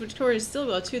that was Victoria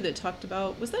Stilwell too that talked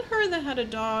about. Was that her that had a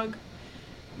dog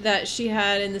that she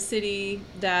had in the city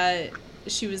that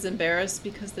she was embarrassed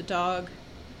because the dog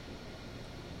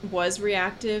was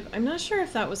reactive? I'm not sure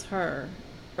if that was her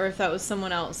or if that was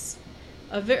someone else.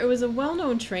 It was a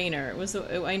well-known trainer.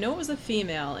 I know it was a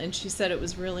female, and she said it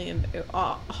was really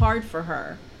hard for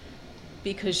her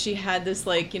because she had this,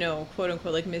 like, quote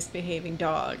unquote, like, misbehaving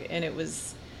dog, and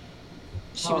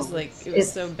she was Oh, like, it was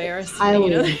so it's embarrassing,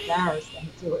 highly embarrassing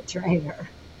to a trainer.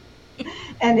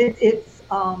 And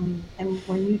and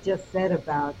when you just said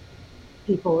about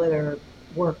people that are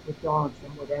work with dogs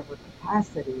in whatever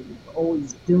capacity,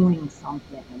 always doing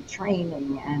something and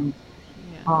training. And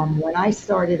Yeah. when I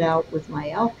started out with my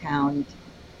elk hound,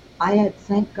 I had,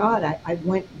 thank God, I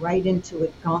went right into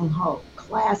it gung ho,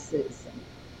 classes and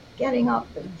getting up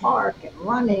and Hmm. park and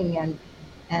running.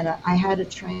 And I had a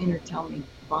trainer tell me,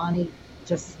 Bonnie,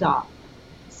 just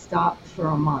stop for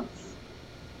a month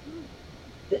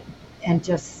and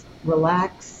just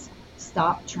relax,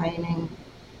 stop training.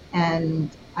 And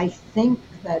I think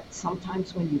that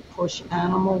sometimes when you push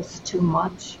animals too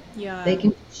much, Yeah.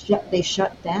 they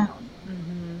shut down.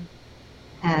 Hmm.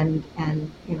 And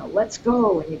let's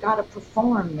go, and you got to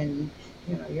perform, and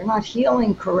you're not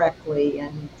healing correctly,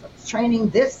 and training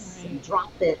this and Right.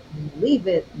 drop it and leave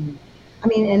it. And I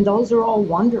mean, and those are all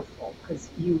wonderful, because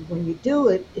when you do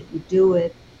it, if you do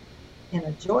it in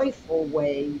a joyful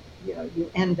way,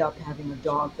 you end up having a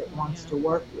dog that Joyful, wants yeah. to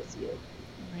work with you.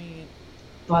 Right.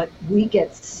 But we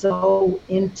get so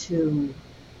into,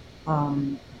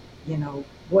 um,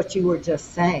 what you were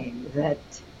just saying,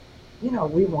 that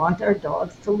we want our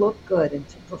dogs to look good and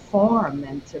to perform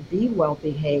and to be well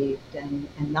behaved, and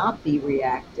not be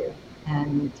reactive.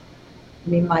 And I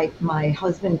mean, my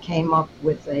husband came up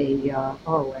with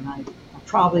and I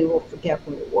probably will forget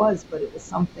what it was, but it was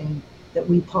something that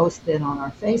we posted on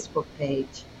our Facebook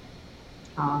page.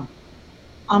 Uh,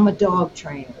 I'm a dog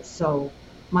trainer, so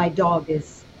my dog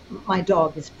is my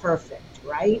dog is perfect,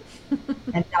 right?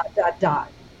 And dot dot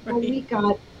dot. Well, Right.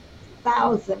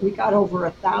 we got over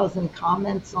 1,000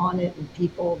 comments on it, and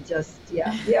people just,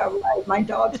 yeah, yeah, right, my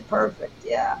dog's perfect,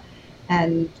 yeah.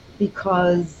 And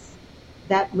because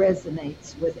that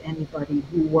resonates with anybody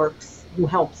who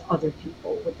helps other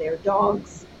people with their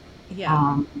dogs. Yeah.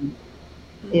 um,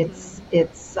 Hmm.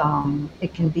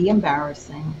 it can be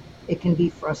embarrassing, it can be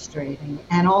frustrating,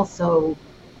 and also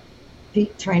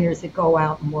trainers that go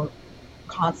out and work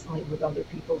constantly with other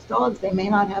people's dogs, they may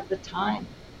not have the time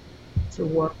to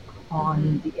work Hmm.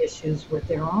 on the issues with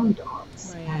their own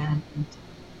dogs. Right.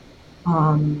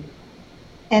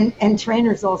 And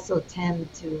trainers also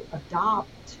tend to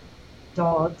adopt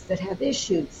dogs that have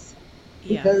issues,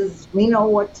 Yeah. because we know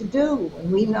what to do,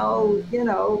 and we know,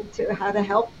 Hmm. how to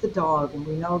help the dog, and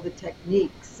we know the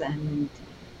techniques.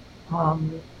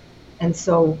 Um, and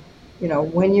so,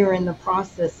 when you're in the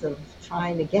process of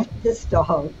trying to get this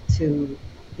dog to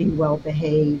be well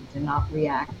behaved and not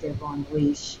reactive on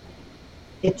leash,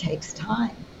 it takes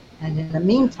time. And in the Yeah.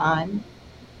 meantime,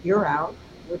 you're out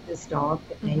with this dog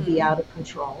that may be Hmm. out of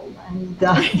control, and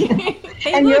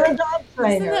Hey, and you're look, a dog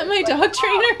isn't trainer. that It's my like, dog oh,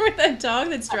 trainer with that dog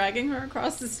that's dragging her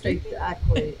across the street?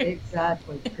 exactly,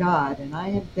 exactly. God, and I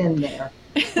have been there.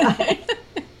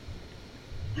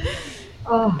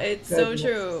 Oh, It's so goodness.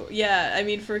 true. Yeah, I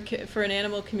mean, for an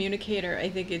animal communicator, I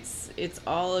think it's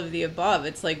all of the above.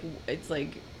 It's like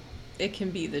it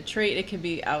can be the trait. It can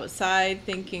be outside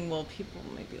thinking. Well, people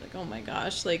might be like, "Oh my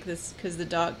gosh," like this because the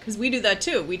dog. Because we do that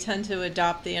too. We tend to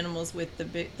adopt the animals with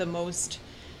the most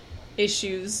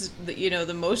issues.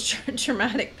 The most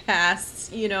traumatic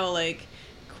pasts. Like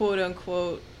quote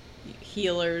unquote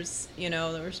healers.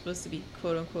 That we're supposed to be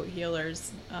quote unquote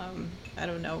healers. I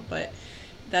don't know, but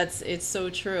it's so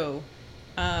true.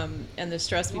 And the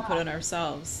stress we put Yeah, on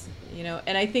ourselves.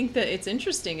 And I think that it's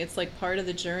interesting. It's like part of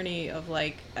the journey of,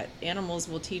 like, animals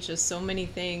will teach us so many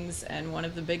things, and one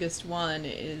of the biggest one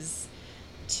is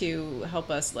to help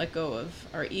us let go of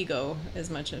our ego as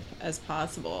much as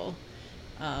possible.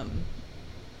 Um,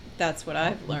 that's what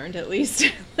I've learned, at least.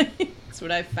 That's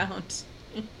what I've found.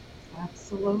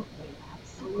 absolutely, Yeah,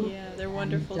 absolutely. they're And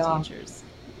wonderful teachers.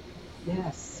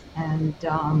 yes, and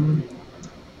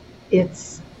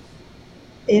it's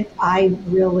I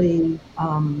really,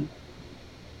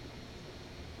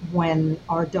 when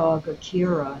our dog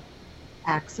Akira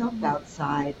acts up Hmm.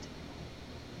 outside,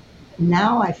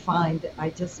 now I find I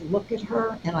just look at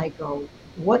her and I go,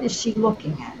 what is she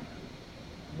looking at?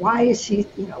 Why is she,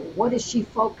 what is she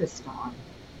focused on?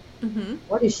 Hmm.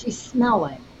 What is she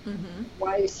smelling? Hmm.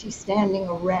 Why is she standing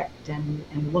erect and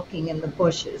looking in the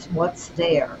bushes? What's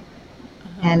there?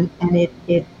 Uh-huh. And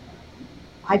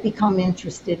I become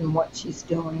interested in what she's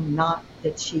doing, not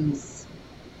that she's,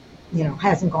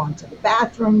 hasn't gone to the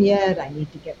bathroom yet. I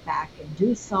need to get back and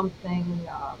do something.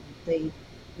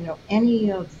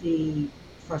 Any of the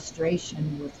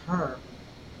frustration with her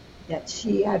that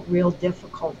she had real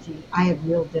difficulty. I had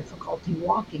real difficulty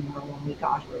walking her when we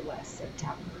got her last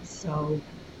September. So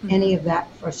any Mm-hmm. of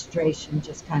that frustration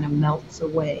just kind of melts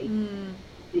away Mm,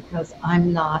 because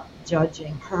I'm not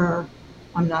judging her.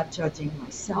 I'm not judging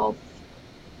myself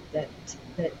that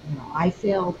I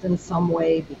failed in some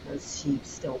way because she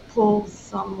still pulls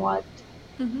somewhat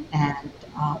mm-hmm. and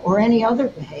or any other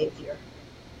behavior,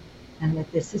 and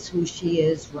that this is who she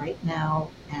is right now,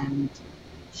 and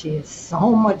she is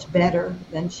so much better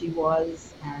than she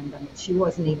was, and I mean, she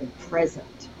wasn't even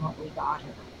present when we got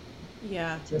her.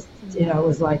 Yeah. Just, Mm-hmm. it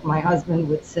was like my husband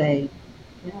would say,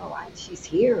 she's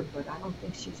here, but I don't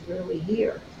think she's really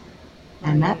here.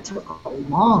 And that Right. took a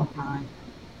long time.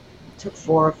 It took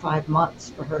 4 or 5 months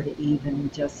for her to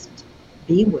even just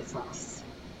be with us.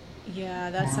 Yeah,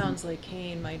 that And sounds like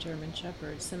Kane, my German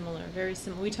Shepherd. Similar, very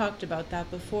similar. We talked about that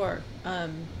before.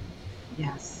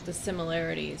 yes. The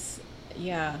similarities.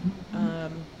 Yeah. Mhm.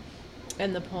 Um,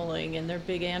 and the pulling, and they're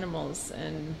big animals,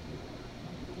 and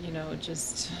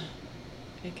just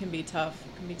it can be tough.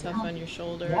 It can be tough Yeah. on your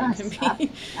shoulder. It can Yes.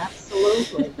 be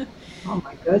Absolutely. Oh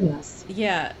my goodness.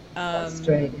 yeah.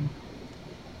 Frustrating.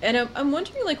 And I'm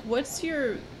wondering, like, what's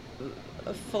your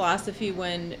philosophy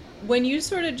when you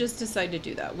sort of just decide to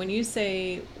do that? When you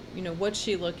say, what's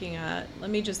she looking at? Let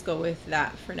me just go with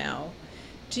that for now.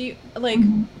 Do you like?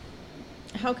 Mhm.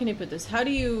 How can I put this? How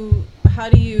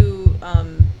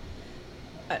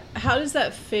does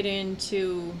that fit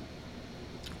into,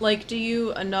 like, do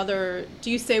you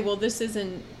say, well, this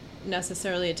isn't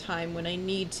necessarily a time when I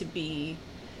need to be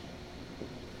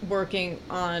working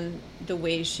on the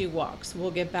way she walks.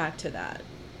 We'll get back to that,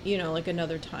 like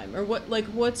another time. Or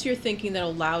what's your thinking that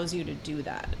allows you to do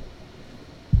that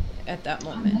at that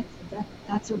moment?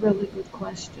 That's a really good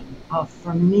question.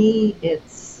 For me,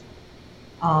 it's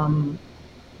um,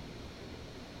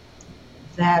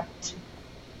 that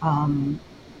um,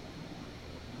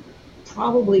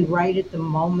 probably right at the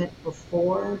moment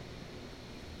before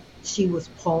she was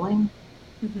pulling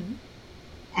Mm-hmm.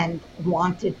 and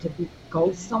wanted to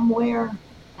go somewhere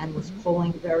and was Mm-hmm.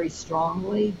 pulling very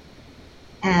strongly.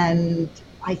 And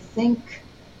I think,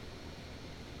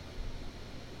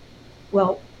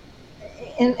 well,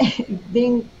 and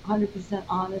being 100%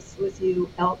 honest with you,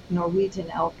 Norwegian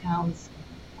elk hounds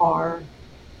are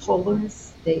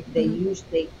pullers. They Mm-hmm.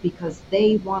 usually, because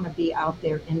they want to be out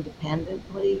there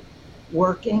independently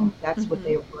working. That's what Mm-hmm.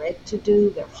 they're bred to do.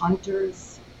 They're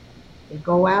hunters. They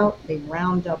go out, they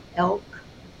round up elk,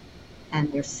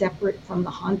 and they're separate from the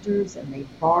hunters, and they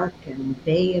bark and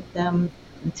bay at them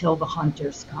until the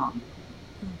hunters come.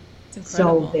 It's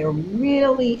So incredible. they're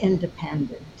really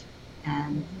independent,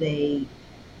 and Mm-hmm. they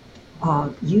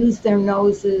use their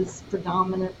noses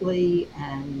predominantly,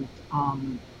 and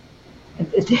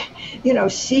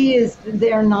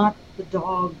they're not the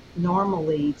dog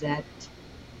normally that,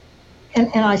 and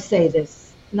I say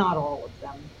this, not all of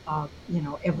them.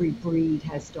 Every breed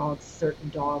has dogs, certain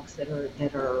dogs that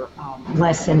are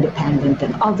less independent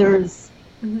than others,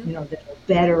 Mm-hmm. that are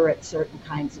better at certain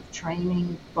kinds of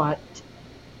training. But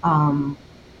um,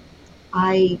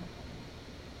 I,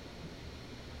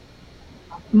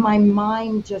 my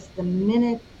mind, just the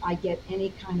minute I get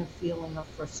any kind of feeling of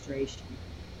frustration,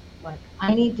 like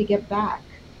I need to get back.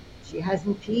 She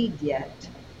hasn't peed yet.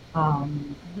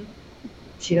 Um,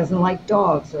 she doesn't like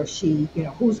dogs, or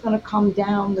who's going to come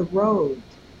down the road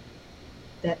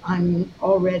that I'm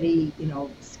already,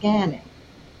 scanning.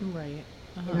 Mm-hmm. Right.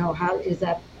 Uh-huh. How is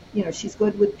that? She's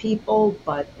good with people,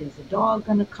 but is the dog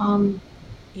going to come?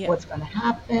 Yeah. What's going to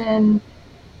happen?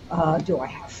 Do I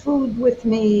have food with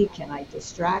me? Can I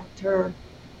distract her?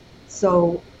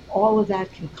 So all of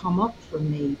that can come up for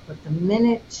me, but the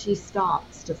minute she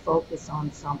stops to focus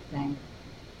on something,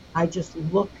 I just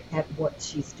look at what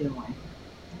she's doing.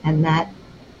 And that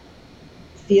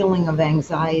feeling of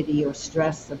anxiety or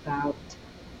stress about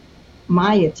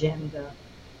my agenda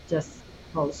just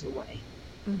goes away.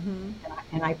 Mm-hmm.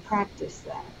 And I practice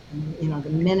that. And, the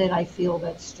minute I feel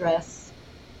that stress,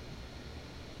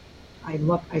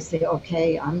 I say,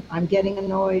 okay, I'm getting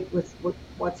annoyed with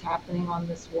what's happening on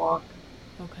this walk.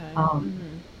 Okay. Um,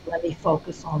 Mm-hmm. Let me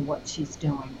focus on what she's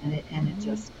doing, and it Mm-hmm.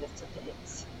 just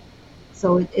dissipates.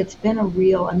 So it's been a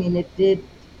real. I mean, it did.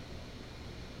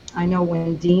 I know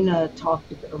when Dina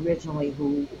talked originally,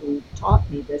 who taught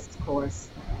me this course,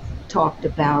 talked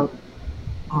about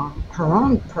her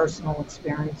own personal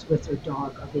experience with her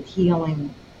dog of it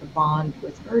healing the bond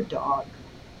with her dog.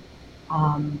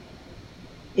 um,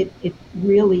 it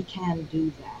really can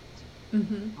do that,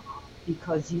 Mm-hmm.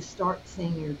 because you start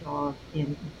seeing your dog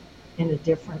in a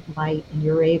different light, and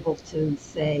you're able to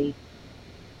say,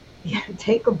 yeah,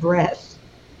 take a breath.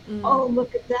 Mm. Oh,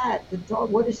 look at that. The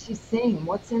dog, what is she seeing?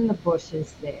 What's in the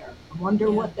bushes there? I wonder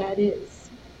Yeah. what that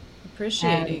is. And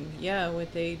Appreciating, yeah,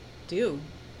 what they do.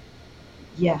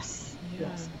 yes, Yeah.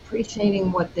 yes,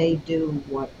 appreciating what they do,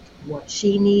 what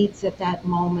she needs at that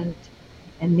moment,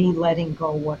 and me letting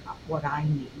go what I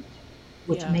need,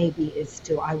 which Yeah. maybe is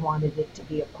to I wanted it to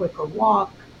be a quicker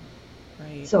walk.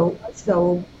 Right.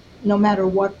 So no matter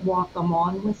what walk I'm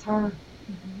on with her,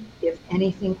 Mm-hmm. if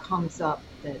anything comes up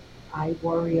that I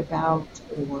worry about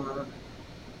or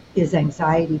is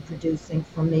anxiety producing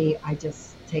for me, I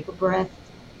just take a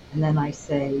breath and then I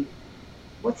say,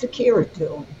 "What's Akira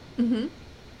doing?" Mm-hmm.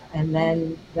 And Yeah.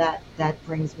 then that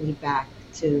brings me back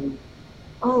to,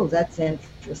 oh, that's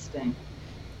interesting.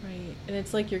 Right. And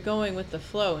it's like you're going with the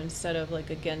flow instead of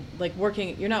like again like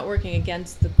working you're not working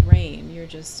against the grain.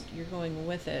 You're going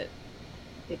with it.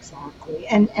 Exactly.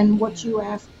 And what Yeah. you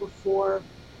asked before,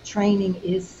 training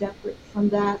is separate from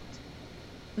that.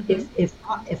 Mm-hmm.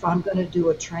 If I'm going to do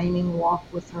a training walk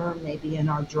with her, maybe in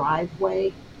our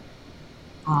driveway,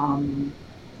 um,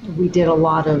 we did a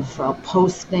lot of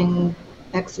posting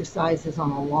exercises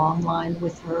on a long line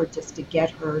with her just to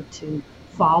get her to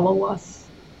follow us.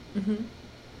 Mm-hmm.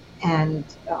 And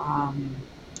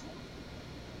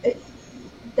it,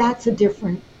 that's a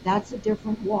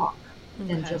different walk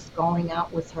than Okay. just going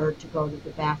out with her to go to the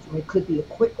bathroom. It could be a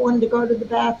quick one to go to the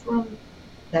bathroom.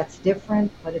 That's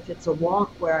different. But if it's a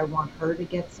walk where I want her to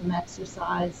get some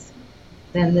exercise,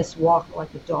 then this walk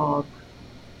like a dog,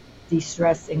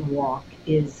 de-stressing walk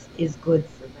is good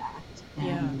for that.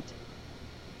 Yeah.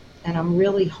 And I'm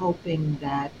really hoping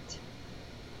that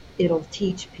it'll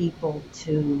teach people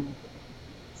to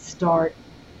start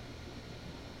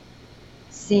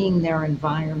seeing their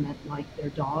environment like their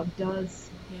dog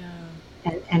does, Yeah.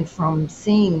 and from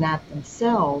seeing that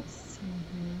themselves,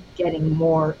 Mm-hmm. getting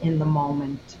more in the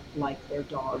moment like their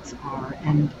dogs are.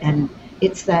 And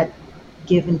it's that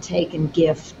give and take and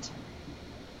gift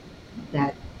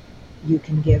that you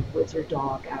can give with your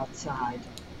dog outside.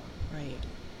 Right.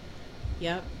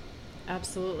 Yep.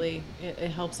 Absolutely.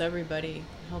 It helps everybody.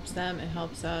 It helps them. It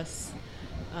helps us.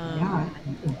 Yeah, Um,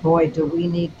 and boy, do we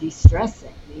need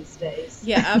de-stressing these days.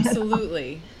 yeah, You know,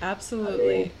 absolutely. I mean,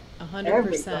 Absolutely. 100%.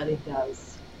 everybody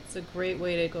does. It's a great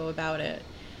way to go about it.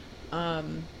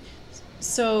 Um,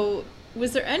 so,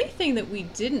 was there anything that we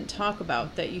didn't talk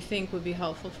about that you think would be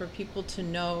helpful for people to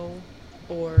know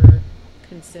or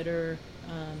consider?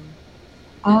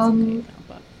 It's okay Um, if not,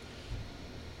 but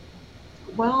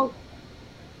well,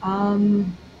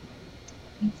 um,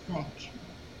 let me think.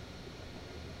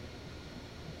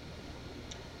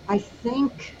 I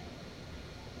think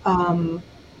um,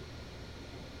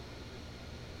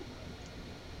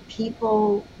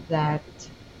 people that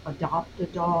adopt a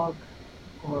dog,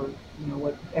 or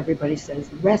what everybody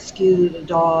says, rescued a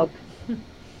dog,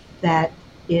 that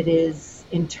it is,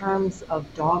 in terms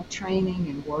of dog training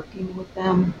and working with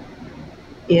them,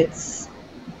 it's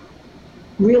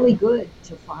really good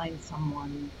to find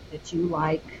someone that you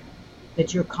like,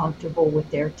 that you're comfortable with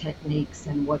their techniques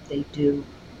and what they do,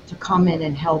 to come in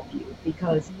and help you,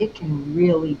 because hmm it can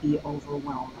really be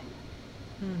overwhelming.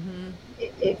 hmm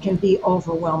It can yeah, be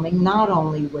overwhelming, not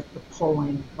only with the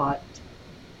pulling, but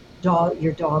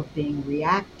your dog being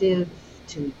reactive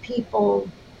to people,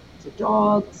 to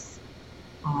dogs,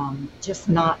 just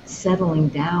not settling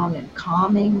down and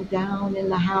calming down in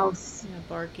the house, yeah,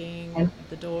 barking and at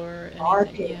the door, anything,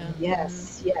 barking. yeah,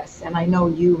 Yes, yes. And I know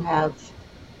you have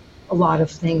a lot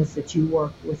of things that you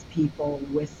work with people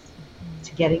with,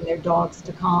 to getting their dogs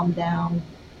to calm down.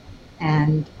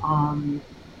 And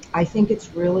I think it's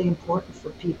really important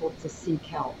for people to seek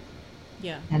help,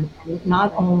 yeah, and I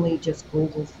not agree. only just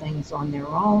Google things on their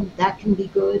own. That can be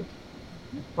good,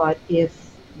 but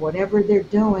if whatever they're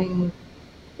doing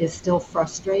is still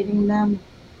frustrating them,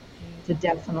 Right. to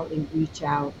definitely reach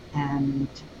out and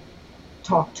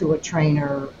talk to a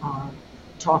trainer,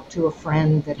 talk to a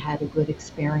friend that had a good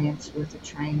experience with a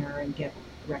trainer, and get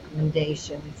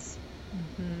recommendations,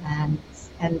 hmm and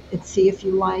and see if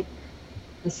you like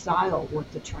the style,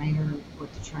 what the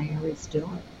trainer is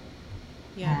doing.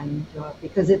 Yeah, And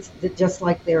because it's just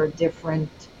like there are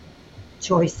different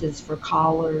choices for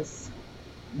collars,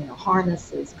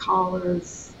 harnesses,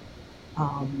 collars.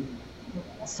 Um,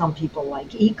 some people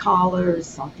like e-collars,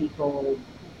 some people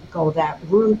go that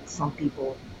route, some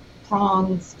people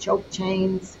prongs, choke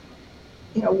chains,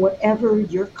 whatever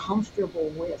you're comfortable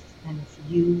with. And if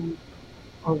you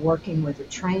are working with a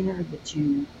trainer that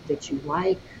you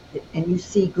like, and you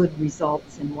see good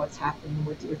results in what's happening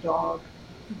with your dog,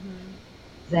 Hmm.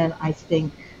 then I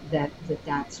think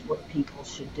that's what people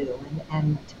should do.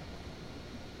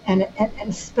 And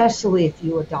especially if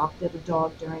you adopted a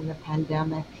dog during the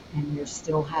pandemic and you're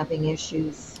still having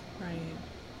issues,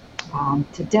 Right.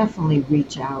 to definitely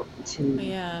reach out to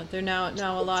Yeah, they're now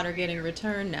a a lot are getting trainer.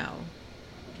 returned now.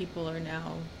 People are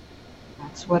now,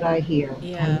 That's what I hear.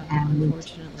 yeah, And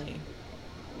unfortunately.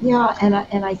 yeah, and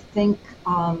I think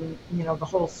the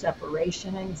whole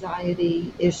separation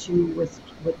anxiety issue with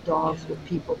Yeah, dogs, with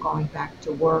people going back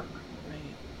to work. right.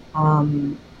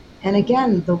 Um, and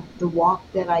again, the walk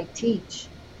that I teach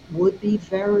would be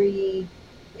very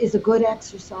is a good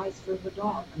exercise for the Yeah.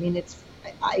 dog. I mean,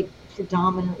 I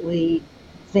predominantly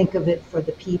think of it for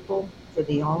the people, for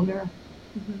the owner,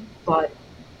 Hmm. but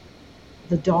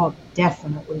the dog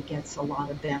definitely gets a lot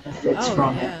of benefits Oh,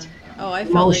 from yeah. it, Oh, I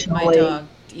felt like my emotionally. dog,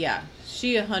 yeah,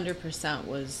 she 100%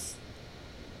 was,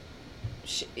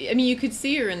 I mean, you could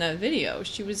see her in that video.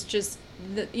 She was just,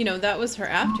 that was her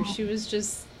after. Oh, She was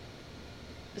just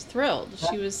thrilled.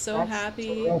 She was so that's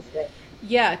happy. terrific.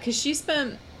 Yeah, because she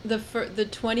spent the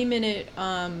 20-minute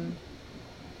whole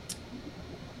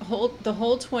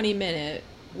 20-minute,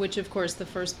 which of course the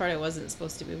first part I wasn't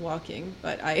supposed to be walking,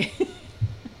 but I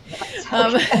That's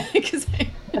um okay. because I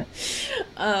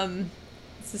um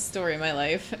it's the story of my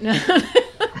life.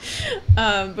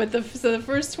 But the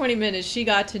first 20 minutes she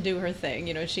got to do her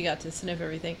thing, she got to sniff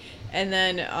everything. And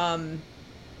then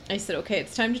I said, okay,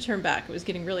 it's time to turn back. It was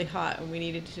getting really hot and we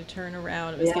needed to turn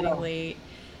around. It was getting Yeah. late.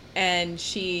 And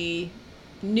she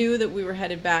knew that we were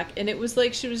headed back. And it was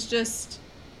like she was just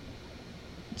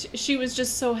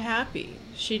so happy.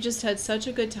 She just had such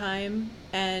a good time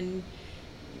and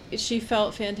she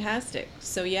felt fantastic.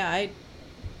 So yeah, I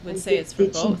would And say it's for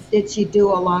both. did she do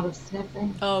a lot of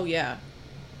sniffing? Oh yeah,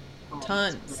 Oh, that's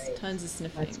tons, great. tons of That's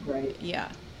sniffing. great.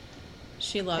 Yeah,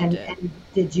 she loved it. And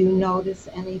did you notice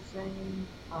anything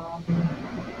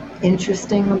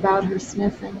interesting about her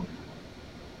sniffing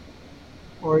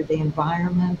or the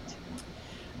environment?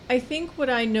 I think what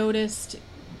I noticed,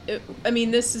 I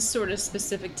mean, this is sort of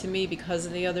specific to me because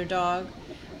of the other dog,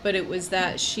 but it was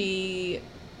that she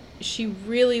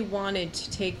really wanted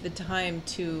to take the time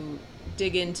to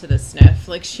dig into the sniff.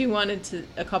 Like she wanted to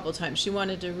a couple times. She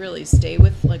wanted to really stay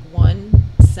with like one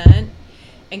scent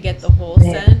and get the whole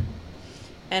Yeah. scent.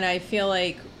 And I feel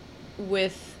like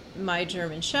with my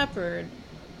German Shepherd,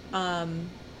 um,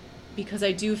 because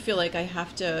I do feel like I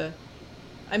have to.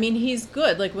 I mean, he's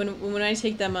good. Like when I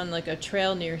take them on like a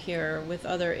trail near here with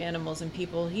other animals and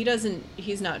people,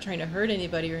 he's not trying to hurt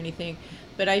anybody or anything.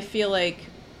 But I feel like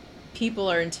people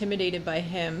are intimidated by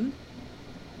him,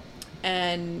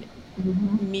 and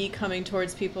Hmm. me coming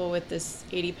towards people with this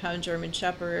 80-pound German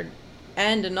Shepherd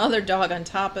and another dog on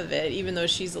top of it, even though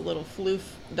she's a little floof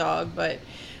dog, but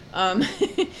um,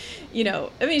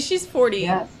 I mean, she's 40,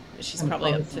 Yes. she's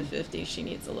probably up to Imposing. 50. She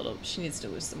needs to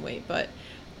lose some weight, but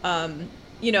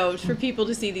for people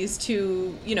to see these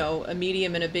two, a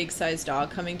medium and a big sized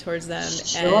dog coming towards them.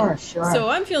 And Sure, sure. so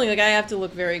I'm feeling like I have to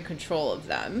look very in control of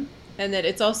them. And that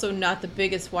it's also not the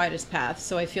biggest, widest path.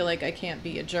 So I feel like I can't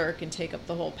be a jerk and take up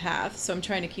the whole path. So I'm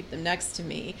trying to keep them next to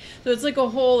me. So it's like a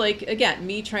whole, like, again,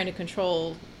 me trying to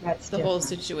control That's the whole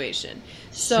different. situation.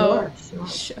 So Sure,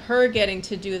 sure. her getting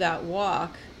to do that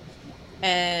walk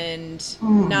and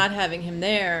Mm. not having him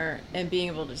there and being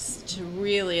able to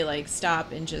really like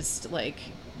stop and just like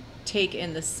take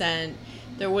in the scent.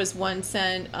 There was one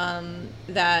scent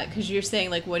that, because you're saying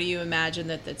like what do you imagine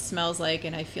that smells like,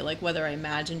 and I feel like whether I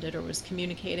imagined it or was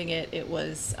communicating it, it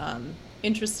was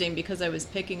interesting because I was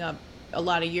picking up a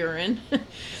lot of urine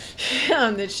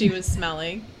that she was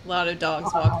smelling. A lot of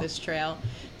dogs walk Wow. this trail,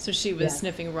 so she was Yes.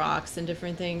 sniffing rocks and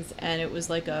different things, and it was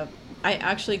like I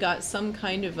actually got some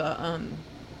kind of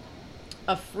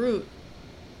a fruit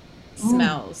Mm.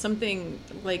 smell, something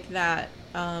like that.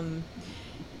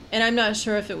 And I'm not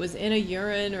sure if it was in a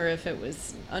urine or if it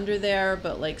was under there,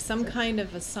 but like some kind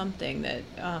of a something that.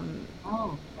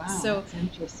 Oh, wow. So That's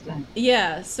interesting.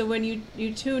 yeah, so when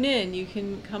you tune in, you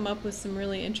can come up with some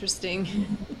really interesting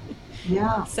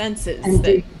Yeah. senses And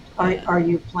that. Yeah. are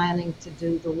you planning to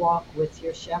do the walk with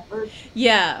your shepherd?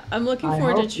 Yeah, I'm looking I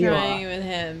forward to hope you trying are. with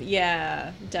him.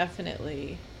 Yeah,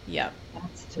 definitely. Yep.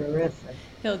 That's terrific.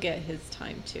 He'll get his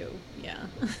time too. Yeah.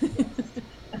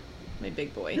 My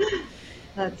big boy.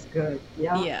 That's good.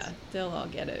 Yeah. Yeah, they'll all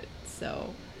get it.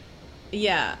 So,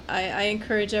 yeah, I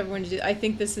encourage everyone to do. I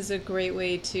think this is a great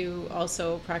way to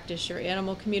also practice your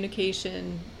animal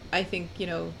communication. I think,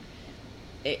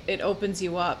 it opens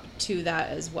you up to that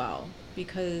as well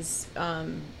because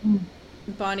Mm.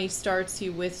 Bonnie starts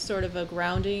you with sort of a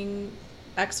grounding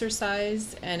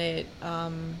exercise, and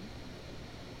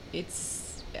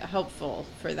it's helpful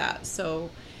for that. So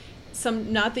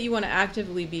not that you want to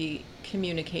actively be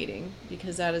communicating,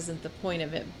 because that isn't the point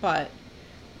of it, but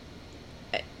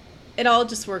it all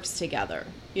just works together.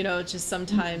 Just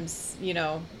sometimes,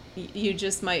 you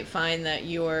just might find that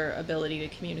your ability to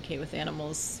communicate with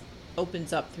animals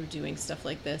opens up through doing stuff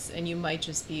like this, and you might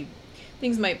just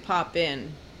things might pop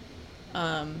in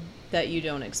that you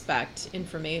don't expect,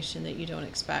 information that you don't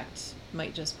expect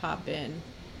might just pop in.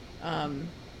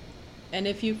 And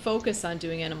if you focus on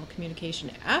doing animal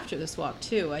communication after this walk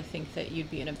too, I think that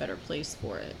you'd be in a better place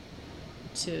for it,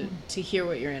 to hear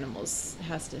what your animals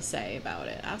has to say about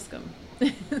it. Ask them.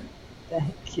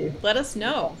 Thank you. Let us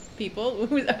know, Yes. people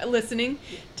who are listening.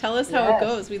 Tell us how it Yes.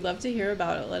 goes. We'd love to hear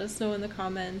about it. Let us know in the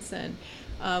comments, and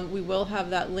we will have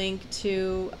that link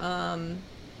to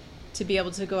be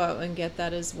able to go out and get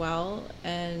that as well.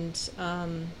 And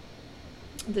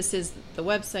this is the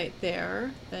website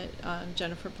there that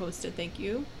Jennifer posted. Thank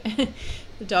you.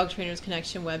 The Dog Trainers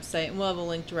Connection website, and we'll have a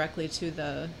link directly to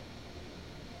the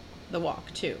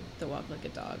walk too, the Walk Like a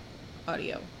Dog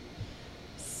audio.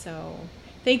 So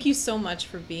thank you so much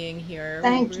for being here.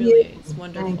 Thank Really, you. it's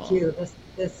wonderful. Thank you.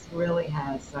 This really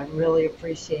has. I really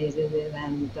appreciated it,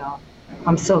 and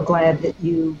I'm so glad that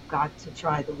you got to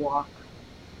try the walk.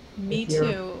 Me with your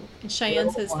too. And Cheyenne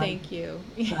little says one. thank you.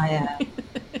 Cheyenne.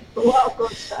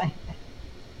 Welcome, Cheyenne.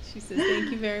 She says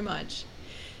thank you very much.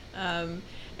 And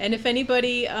if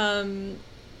anybody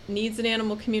needs an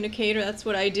animal communicator, that's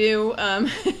what I do.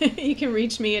 You can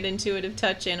reach me at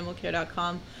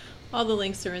intuitivetouchanimalcare.com. All the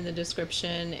links are in the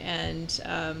description, and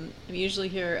I'm usually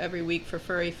here every week for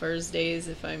Furry Thursdays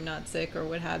if I'm not sick or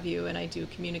what have you, and I do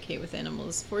communicate with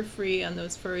animals for free on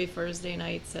those Furry Thursday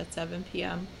nights at 7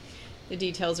 p.m. The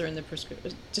details are in the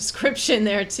description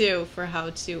there too for how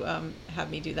to have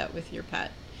me do that with your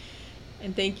pet.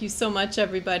 And thank you so much,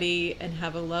 everybody, and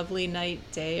have a lovely night,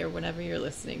 day, or whenever you're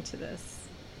listening to this.